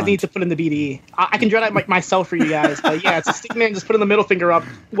 That's what you guys need to put in the BDE. I can draw that myself for you guys, but yeah, it's a stick man just putting the middle finger up.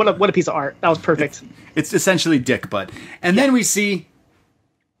 What a piece of art. That was perfect. It's essentially dick butt. And then we see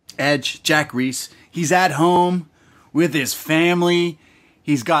Edge, Jack Reese. He's at home with his family.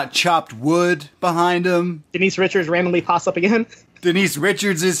 He's got chopped wood behind him. Denise Richards randomly pops up again. Denise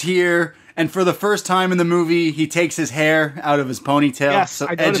Richards is here. And for the first time in the movie, he takes his hair out of his ponytail. Yes, so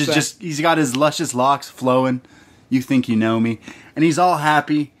I Edge is he's got his luscious locks flowing. You think you know me. And he's all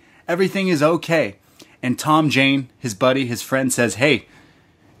happy. Everything is okay. And Tom Jane, his buddy, his friend, says, hey,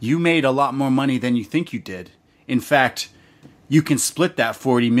 you made a lot more money than you think you did. In fact, you can split that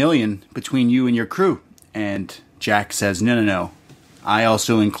 $40 million between you and your crew. And Jack says, no. I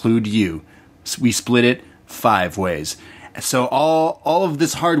also include you. We split it 5 ways. So all of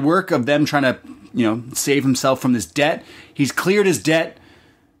this hard work of them trying to, save himself from this debt, he's cleared his debt.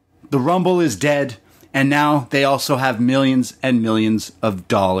 The Rumble is dead. And now they also have millions and millions of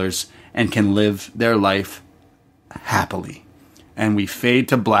dollars and can live their life happily. And we fade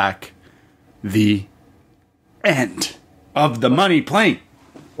to black. The end of the money plane.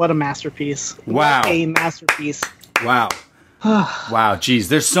 What a masterpiece. Wow. What a masterpiece. Wow. Wow, geez.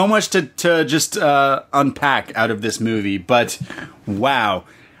 There's so much to just unpack out of this movie. But, wow.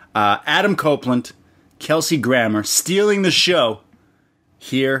 Adam Copeland, Kelsey Grammer, stealing the show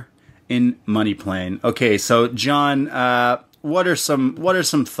here in Money Plane. Okay, so John, what are some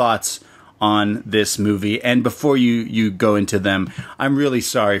thoughts on this movie? And before you go into them, I'm really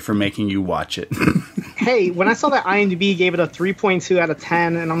sorry for making you watch it. Hey, when I saw that IMDb gave it a 3.2 out of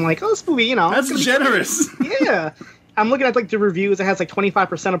 10, and I'm like, oh, this movie, that's generous. Yeah. I'm looking at the reviews. It has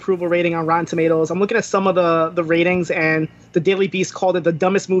 25% approval rating on Rotten Tomatoes. I'm looking at some of the ratings, and the Daily Beast called it the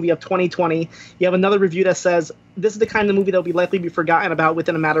dumbest movie of 2020. You have another review that says this is the kind of movie that will be likely be forgotten about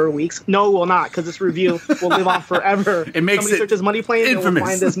within a matter of weeks. No, it will not, because this review will live on forever. It makes Somebody searches Money Plane and will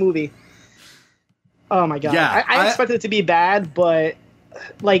find this movie. Oh my god! Yeah, I expected it to be bad, but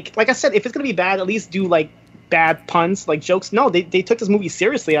like I said, if it's gonna be bad, at least do bad puns, jokes. No, they took this movie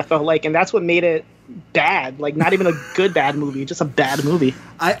seriously. I felt like, and that's what made it bad. Not even a good bad movie, just a bad movie.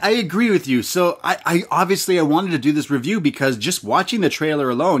 I agree with you. So I obviously I wanted to do this review because just watching the trailer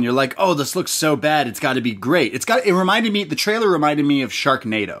alone, you're like, oh, this looks so bad. It's got to be great. The trailer reminded me of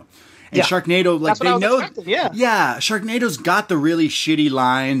Sharknado. And yeah. Sharknado, they know, yeah, Sharknado's got the really shitty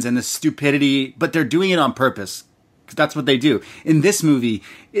lines and the stupidity, but they're doing it on purpose because that's what they do. In this movie,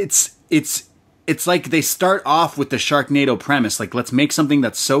 it's like they start off with the Sharknado premise, let's make something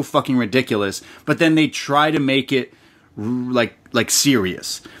that's so fucking ridiculous, but then they try to make it like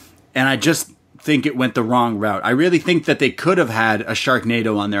serious. And I just think it went the wrong route. I really think that they could have had a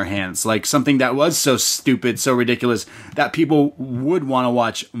Sharknado on their hands, something that was so stupid, so ridiculous that people would want to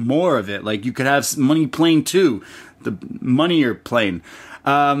watch more of it. You could have Money Plane 2, the money plane.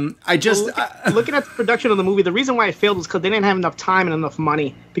 Looking at the production of the movie, the reason why it failed was because they didn't have enough time and enough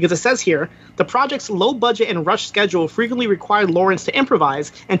money. Because it says here, the project's low budget and rushed schedule frequently required Lawrence to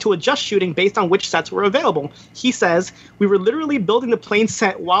improvise and to adjust shooting based on which sets were available. He says, we were literally building the plane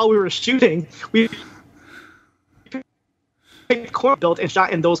set while we were shooting. We built and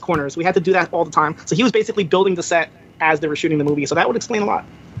shot in those corners. We had to do that all the time. So he was basically building the set as they were shooting the movie. So that would explain a lot.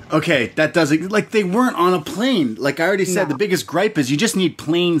 Okay, that doesn't... they weren't on a plane. I already said, The biggest gripe is you just need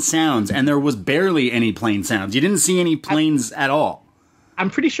plane sounds, and there was barely any plane sounds. You didn't see any planes at all. I'm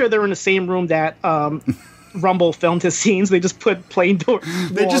pretty sure they were in the same room that Rumble filmed his scenes. They just put plane door.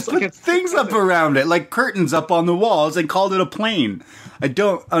 They just put things up around it, like curtains up on the walls, and called it a plane. I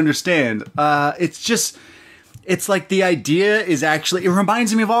don't understand. It's like the idea is actually, it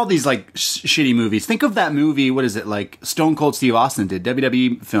reminds me of all these like shitty movies. Think of that movie, what is it, like Stone Cold Steve Austin did,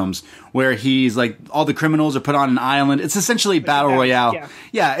 WWE films, where he's like, all the criminals are put on an island. It's essentially Battle Royale.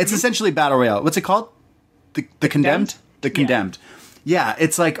 Yeah, it's essentially Battle Royale. What's it called? The Condemned? The Condemned. Yeah,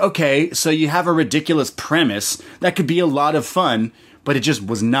 it's like, okay, so you have a ridiculous premise that could be a lot of fun, but it just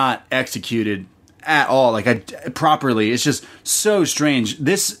was not executed at all, like properly. It's just so strange.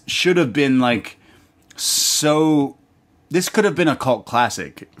 This should have been like this could have been a cult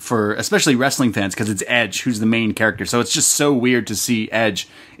classic for especially wrestling fans, because it's Edge who's the main character. So it's just so weird to see Edge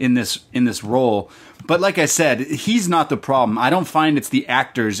in this role. But like I said, he's not the problem. I don't find it's the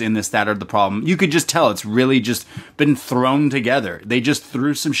actors in this that are the problem. You could just tell it's really just been thrown together. They just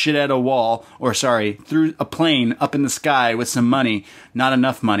threw some shit at a wall, threw a plane up in the sky with some money, not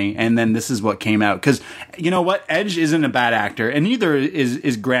enough money, and then this is what came out. Because you know what? Edge isn't a bad actor, and neither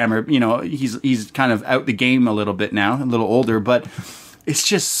is Grammer. You know, he's kind of out the game a little bit now, a little older, but it's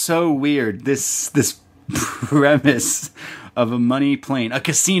just so weird. This premise of a money plane, a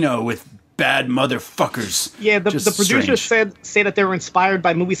casino with bad motherfuckers. Yeah, the producers say that they were inspired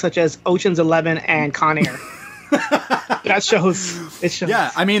by movies such as Ocean's 11 and Con Air. It shows. Yeah,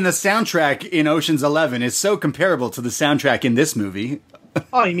 I mean, the soundtrack in Ocean's 11 is so comparable to the soundtrack in this movie.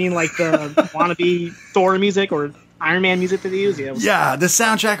 Oh, you mean like the wannabe Thor music or Iron Man music that they use? Yeah, the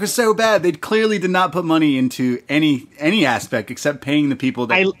soundtrack was so bad. They clearly did not put money into any aspect except paying the people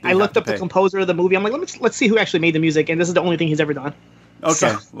that I looked up the composer of the movie. I'm like, let's see who actually made the music, and this is the only thing he's ever done. Okay,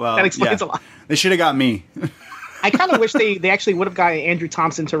 so, well, that explains a lot. They should have got me. I kind of wish they actually would have got Andrew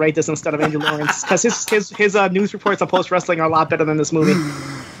Thompson to write this instead of Andrew Lawrence, because his news reports on Post Wrestling are a lot better than this movie.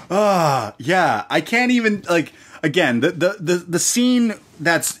 Yeah, I can't even, like, again, the scene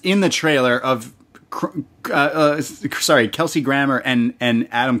that's in the trailer of Kelsey Grammer and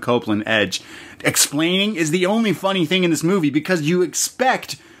Adam Copeland, Edge, explaining is the only funny thing in this movie, because you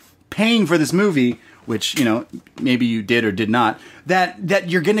expect, paying for this movie, which, you know, maybe you did or did not, that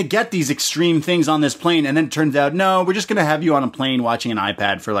you're going to get these extreme things on this plane, and then it turns out, no, we're just going to have you on a plane watching an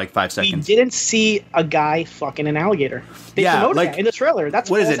iPad for like 5 seconds. We didn't see a guy fucking an alligator. They promoted that in the trailer. That's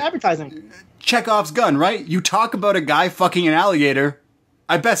false advertising. Chekhov's gun, right? You talk about a guy fucking an alligator,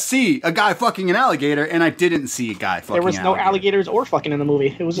 I best see a guy fucking an alligator, and I didn't see a guy fucking an alligator. There was no alligators or fucking in the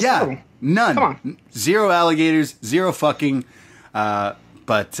movie. It was just none. Come on. 0 alligators, 0 fucking.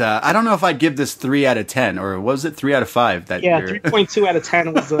 But I don't know if I'd give this 3 out of 10, or was it 3 out of 5? 3.2 out of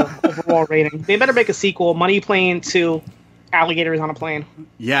 10 was the overall rating. They better make a sequel, Money Plane to Alligators on a Plane.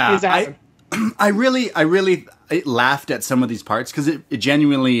 Yeah, I really laughed at some of these parts, because it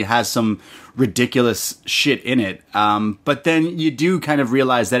genuinely has some ridiculous shit in it. But then you do kind of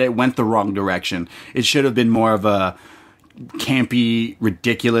realize that it went the wrong direction. It should have been more of a campy,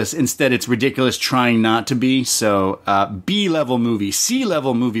 ridiculous. Instead, it's ridiculous trying not to be. So B-level movie,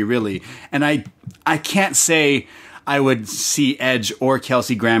 C-level movie, really. And I can't say I would see Edge or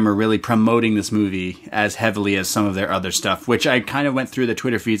Kelsey Grammer really promoting this movie as heavily as some of their other stuff, which I kind of went through the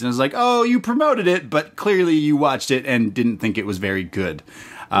Twitter feeds and was like, oh, you promoted it, but clearly you watched it and didn't think it was very good.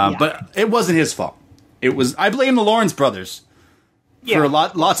 But it wasn't his fault. I blame the Lawrence brothers. For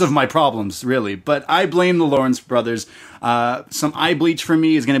lots of my problems, really. But I blame the Lawrence brothers. Some eye bleach for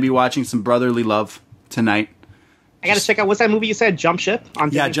me is going to be watching some Brotherly Love tonight. I got to check out, what's that movie you said? Jump Ship? On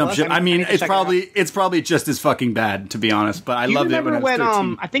Disney Jump Plus? Ship. I mean, it's probably just as fucking bad, to be honest. But I loved it when I was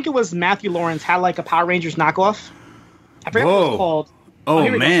 13. I think it was Matthew Lawrence had like a Power Rangers knockoff. I forget what it was called. Oh,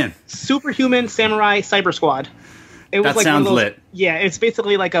 man. Superhuman Samurai Cyber Squad. That sounds lit. Yeah, it's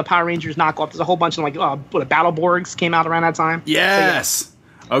basically like a Power Rangers knockoff. There's a whole bunch of Battle Borgs came out around that time. Yes.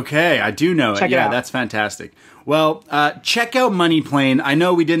 So, okay, I do know it. Yeah, that's fantastic. Well, check out Money Plane. I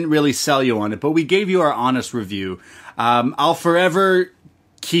know we didn't really sell you on it, but we gave you our honest review. I'll forever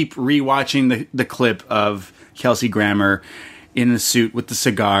keep rewatching the clip of Kelsey Grammer in the suit with the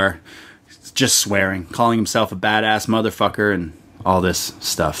cigar, just swearing, calling himself a badass motherfucker, and all this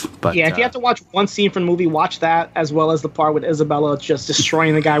stuff. But yeah, if you have to watch one scene from the movie, watch that, as well as the part with Isabella just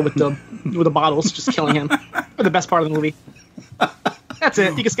destroying the guy with the bottles, just killing him. For the best part of the movie. That's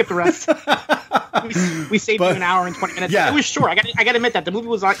it. You can skip the rest. We saved you an hour and 20 minutes. Yeah. It was short. I got to admit that the movie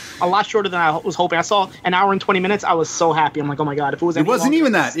was a lot shorter than I was hoping. I saw an hour and 20 minutes. I was so happy. I'm like, oh my god! If it was, it wasn't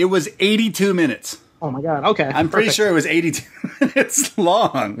even that. It was 82 minutes. Oh my god. Okay. I'm pretty sure it was 82 minutes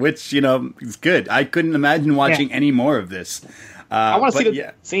long, which is good. I couldn't imagine watching any more of this. I want to see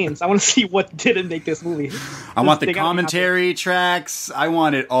the scenes. I want to see what didn't make this movie. I want the commentary tracks. I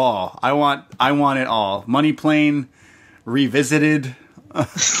want it all. I want it all. Money Plane revisited.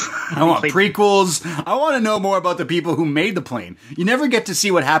 I want prequels. I want to know more about the people who made the plane. You never get to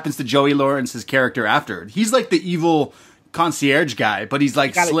see what happens to Joey Lawrence's character after. He's like the evil concierge guy, but he's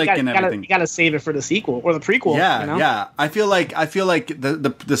like slick and everything. You gotta save it for the sequel or the prequel. Yeah, you know? yeah. I feel like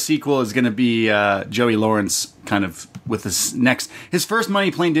the sequel is going to be Joey Lawrence kind of with his first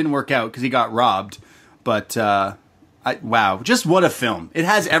Money Plane didn't work out because he got robbed, but wow, just what a film! It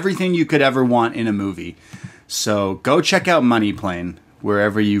has everything you could ever want in a movie. So go check out Money Plane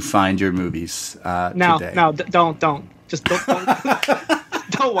wherever you find your movies today. No, don't. Just don't.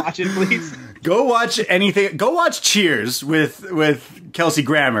 Don't watch it, please. Go watch anything. Go watch Cheers with Kelsey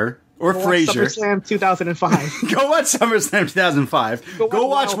Grammer or Frasier. SummerSlam 2005. Go watch SummerSlam 2005. Go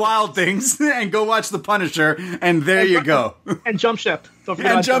watch Wild Things and go watch The Punisher. And there you go. And Jump Ship. Don't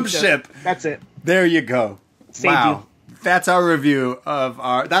forget about Jump Ship. That's it. There you go. Saved wow. You. That's our review of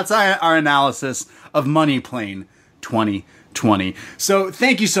our analysis of Money Plane 2020. So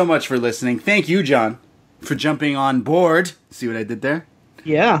thank you so much for listening. Thank you, John, for jumping on board. See what I did there?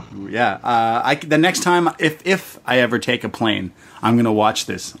 Yeah. Yeah. The next time, if I ever take a plane, I'm going to watch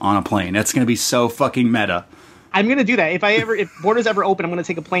this on a plane. That's going to be so fucking meta. I'm going to do that. If borders ever open, I'm going to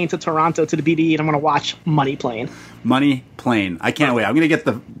take a plane to Toronto to the BDE and I'm going to watch Money Plane. Money Plane. I can't wait. I'm going to get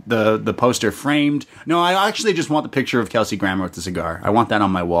the poster framed. No, I actually just want the picture of Kelsey Grammer with the cigar. I want that on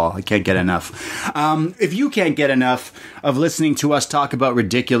my wall. I can't get enough. If you can't get enough of listening to us talk about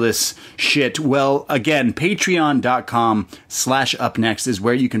ridiculous shit, well, again, patreon.com/upnext is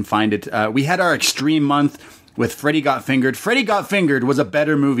where you can find it. We had our extreme month with Freddy Got Fingered. Freddy Got Fingered was a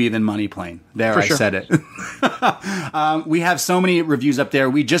better movie than Money Plane. There, I said it. We have so many reviews up there.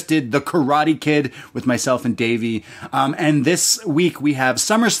 We just did The Karate Kid with myself and Davey. And this week we have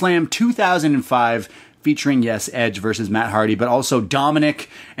SummerSlam 2005 featuring, yes, Edge versus Matt Hardy, but also Dominic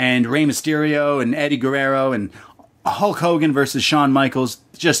and Rey Mysterio and Eddie Guerrero and Hulk Hogan versus Shawn Michaels.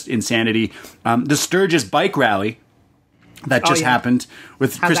 Just insanity. The Sturgis Bike Rally that just happened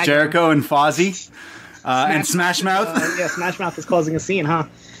with Chris Jericho and Fozzy. And Smash Mouth. Smash Mouth is causing a scene, huh?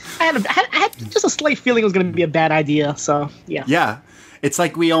 I had just a slight feeling it was going to be a bad idea, so yeah. Yeah. It's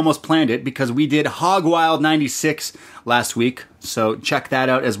like we almost planned it because we did Hog Wild 96 last week. So check that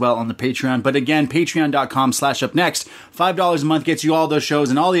out as well on the Patreon. But again, patreon.com/upnext. $5 a month gets you all those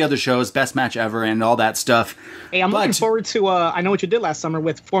shows and all the other shows, best match ever and all that stuff. Hey, I'm looking forward to I Know What You Did Last Summer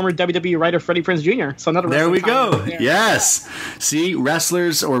with former WWE writer Freddie Prinze Jr. So another there we go. Yes. See,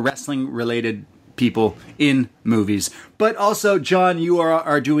 wrestlers or wrestling related people in movies. But also, John, you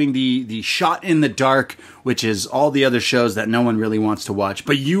are doing the Shot in the Dark, which is all the other shows that no one really wants to watch,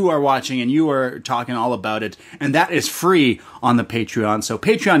 but you are watching and you are talking all about it, and that is free on the Patreon. So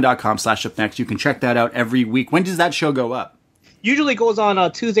patreon.com/upnext. You can check that out every week. When does that show go up? Usually goes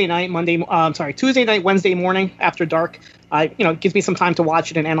on Tuesday night, Wednesday morning after dark. It gives me some time to watch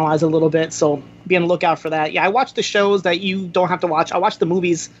it and analyze it a little bit, so be on the lookout for that. Yeah, I watch the shows that you don't have to watch. I watch the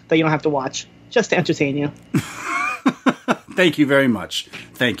movies that you don't have to watch, just to entertain you. Thank you very much.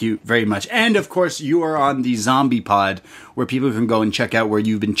 Thank you very much. And, of course, you are on the Zombie Pod, where people can go and check out where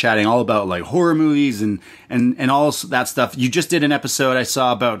you've been chatting all about, like, horror movies and all that stuff. You just did an episode I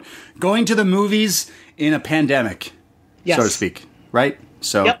saw about going to the movies in a pandemic, so to speak, right?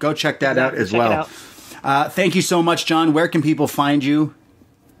 So go check that out as well. Thank you so much, John. Where can people find you?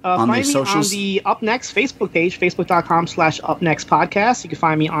 On find the me socials? on the UpNext Facebook page, facebook.com/UpNextPodcast. You can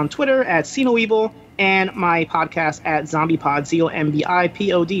find me on Twitter at SinoEvil and my podcast at ZombiePod,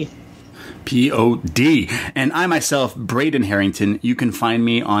 ZOMBIPOD. P-O-D. And I myself, Braden Herrington. You can find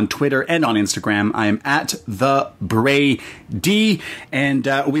me on Twitter and on Instagram. I am at the Brady. And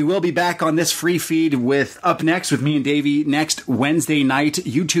we will be back on this free feed with Up Next with me and Davey next Wednesday night.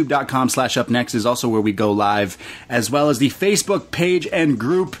 YouTube.com/UpNext is also where we go live, as well as the Facebook page and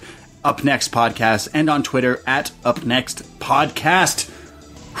group Up Next Podcast, and on Twitter at Up Next Podcast.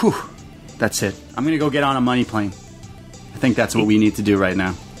 Whew. That's it. I'm going to go get on a money plane. I think that's what we need to do right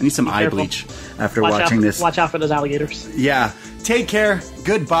now. I need some eye bleach after watching this. Watch out for those alligators. Yeah. Take care.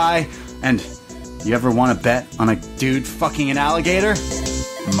 Goodbye. And you ever want to bet on a dude fucking an alligator?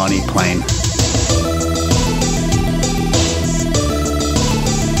 Money plane.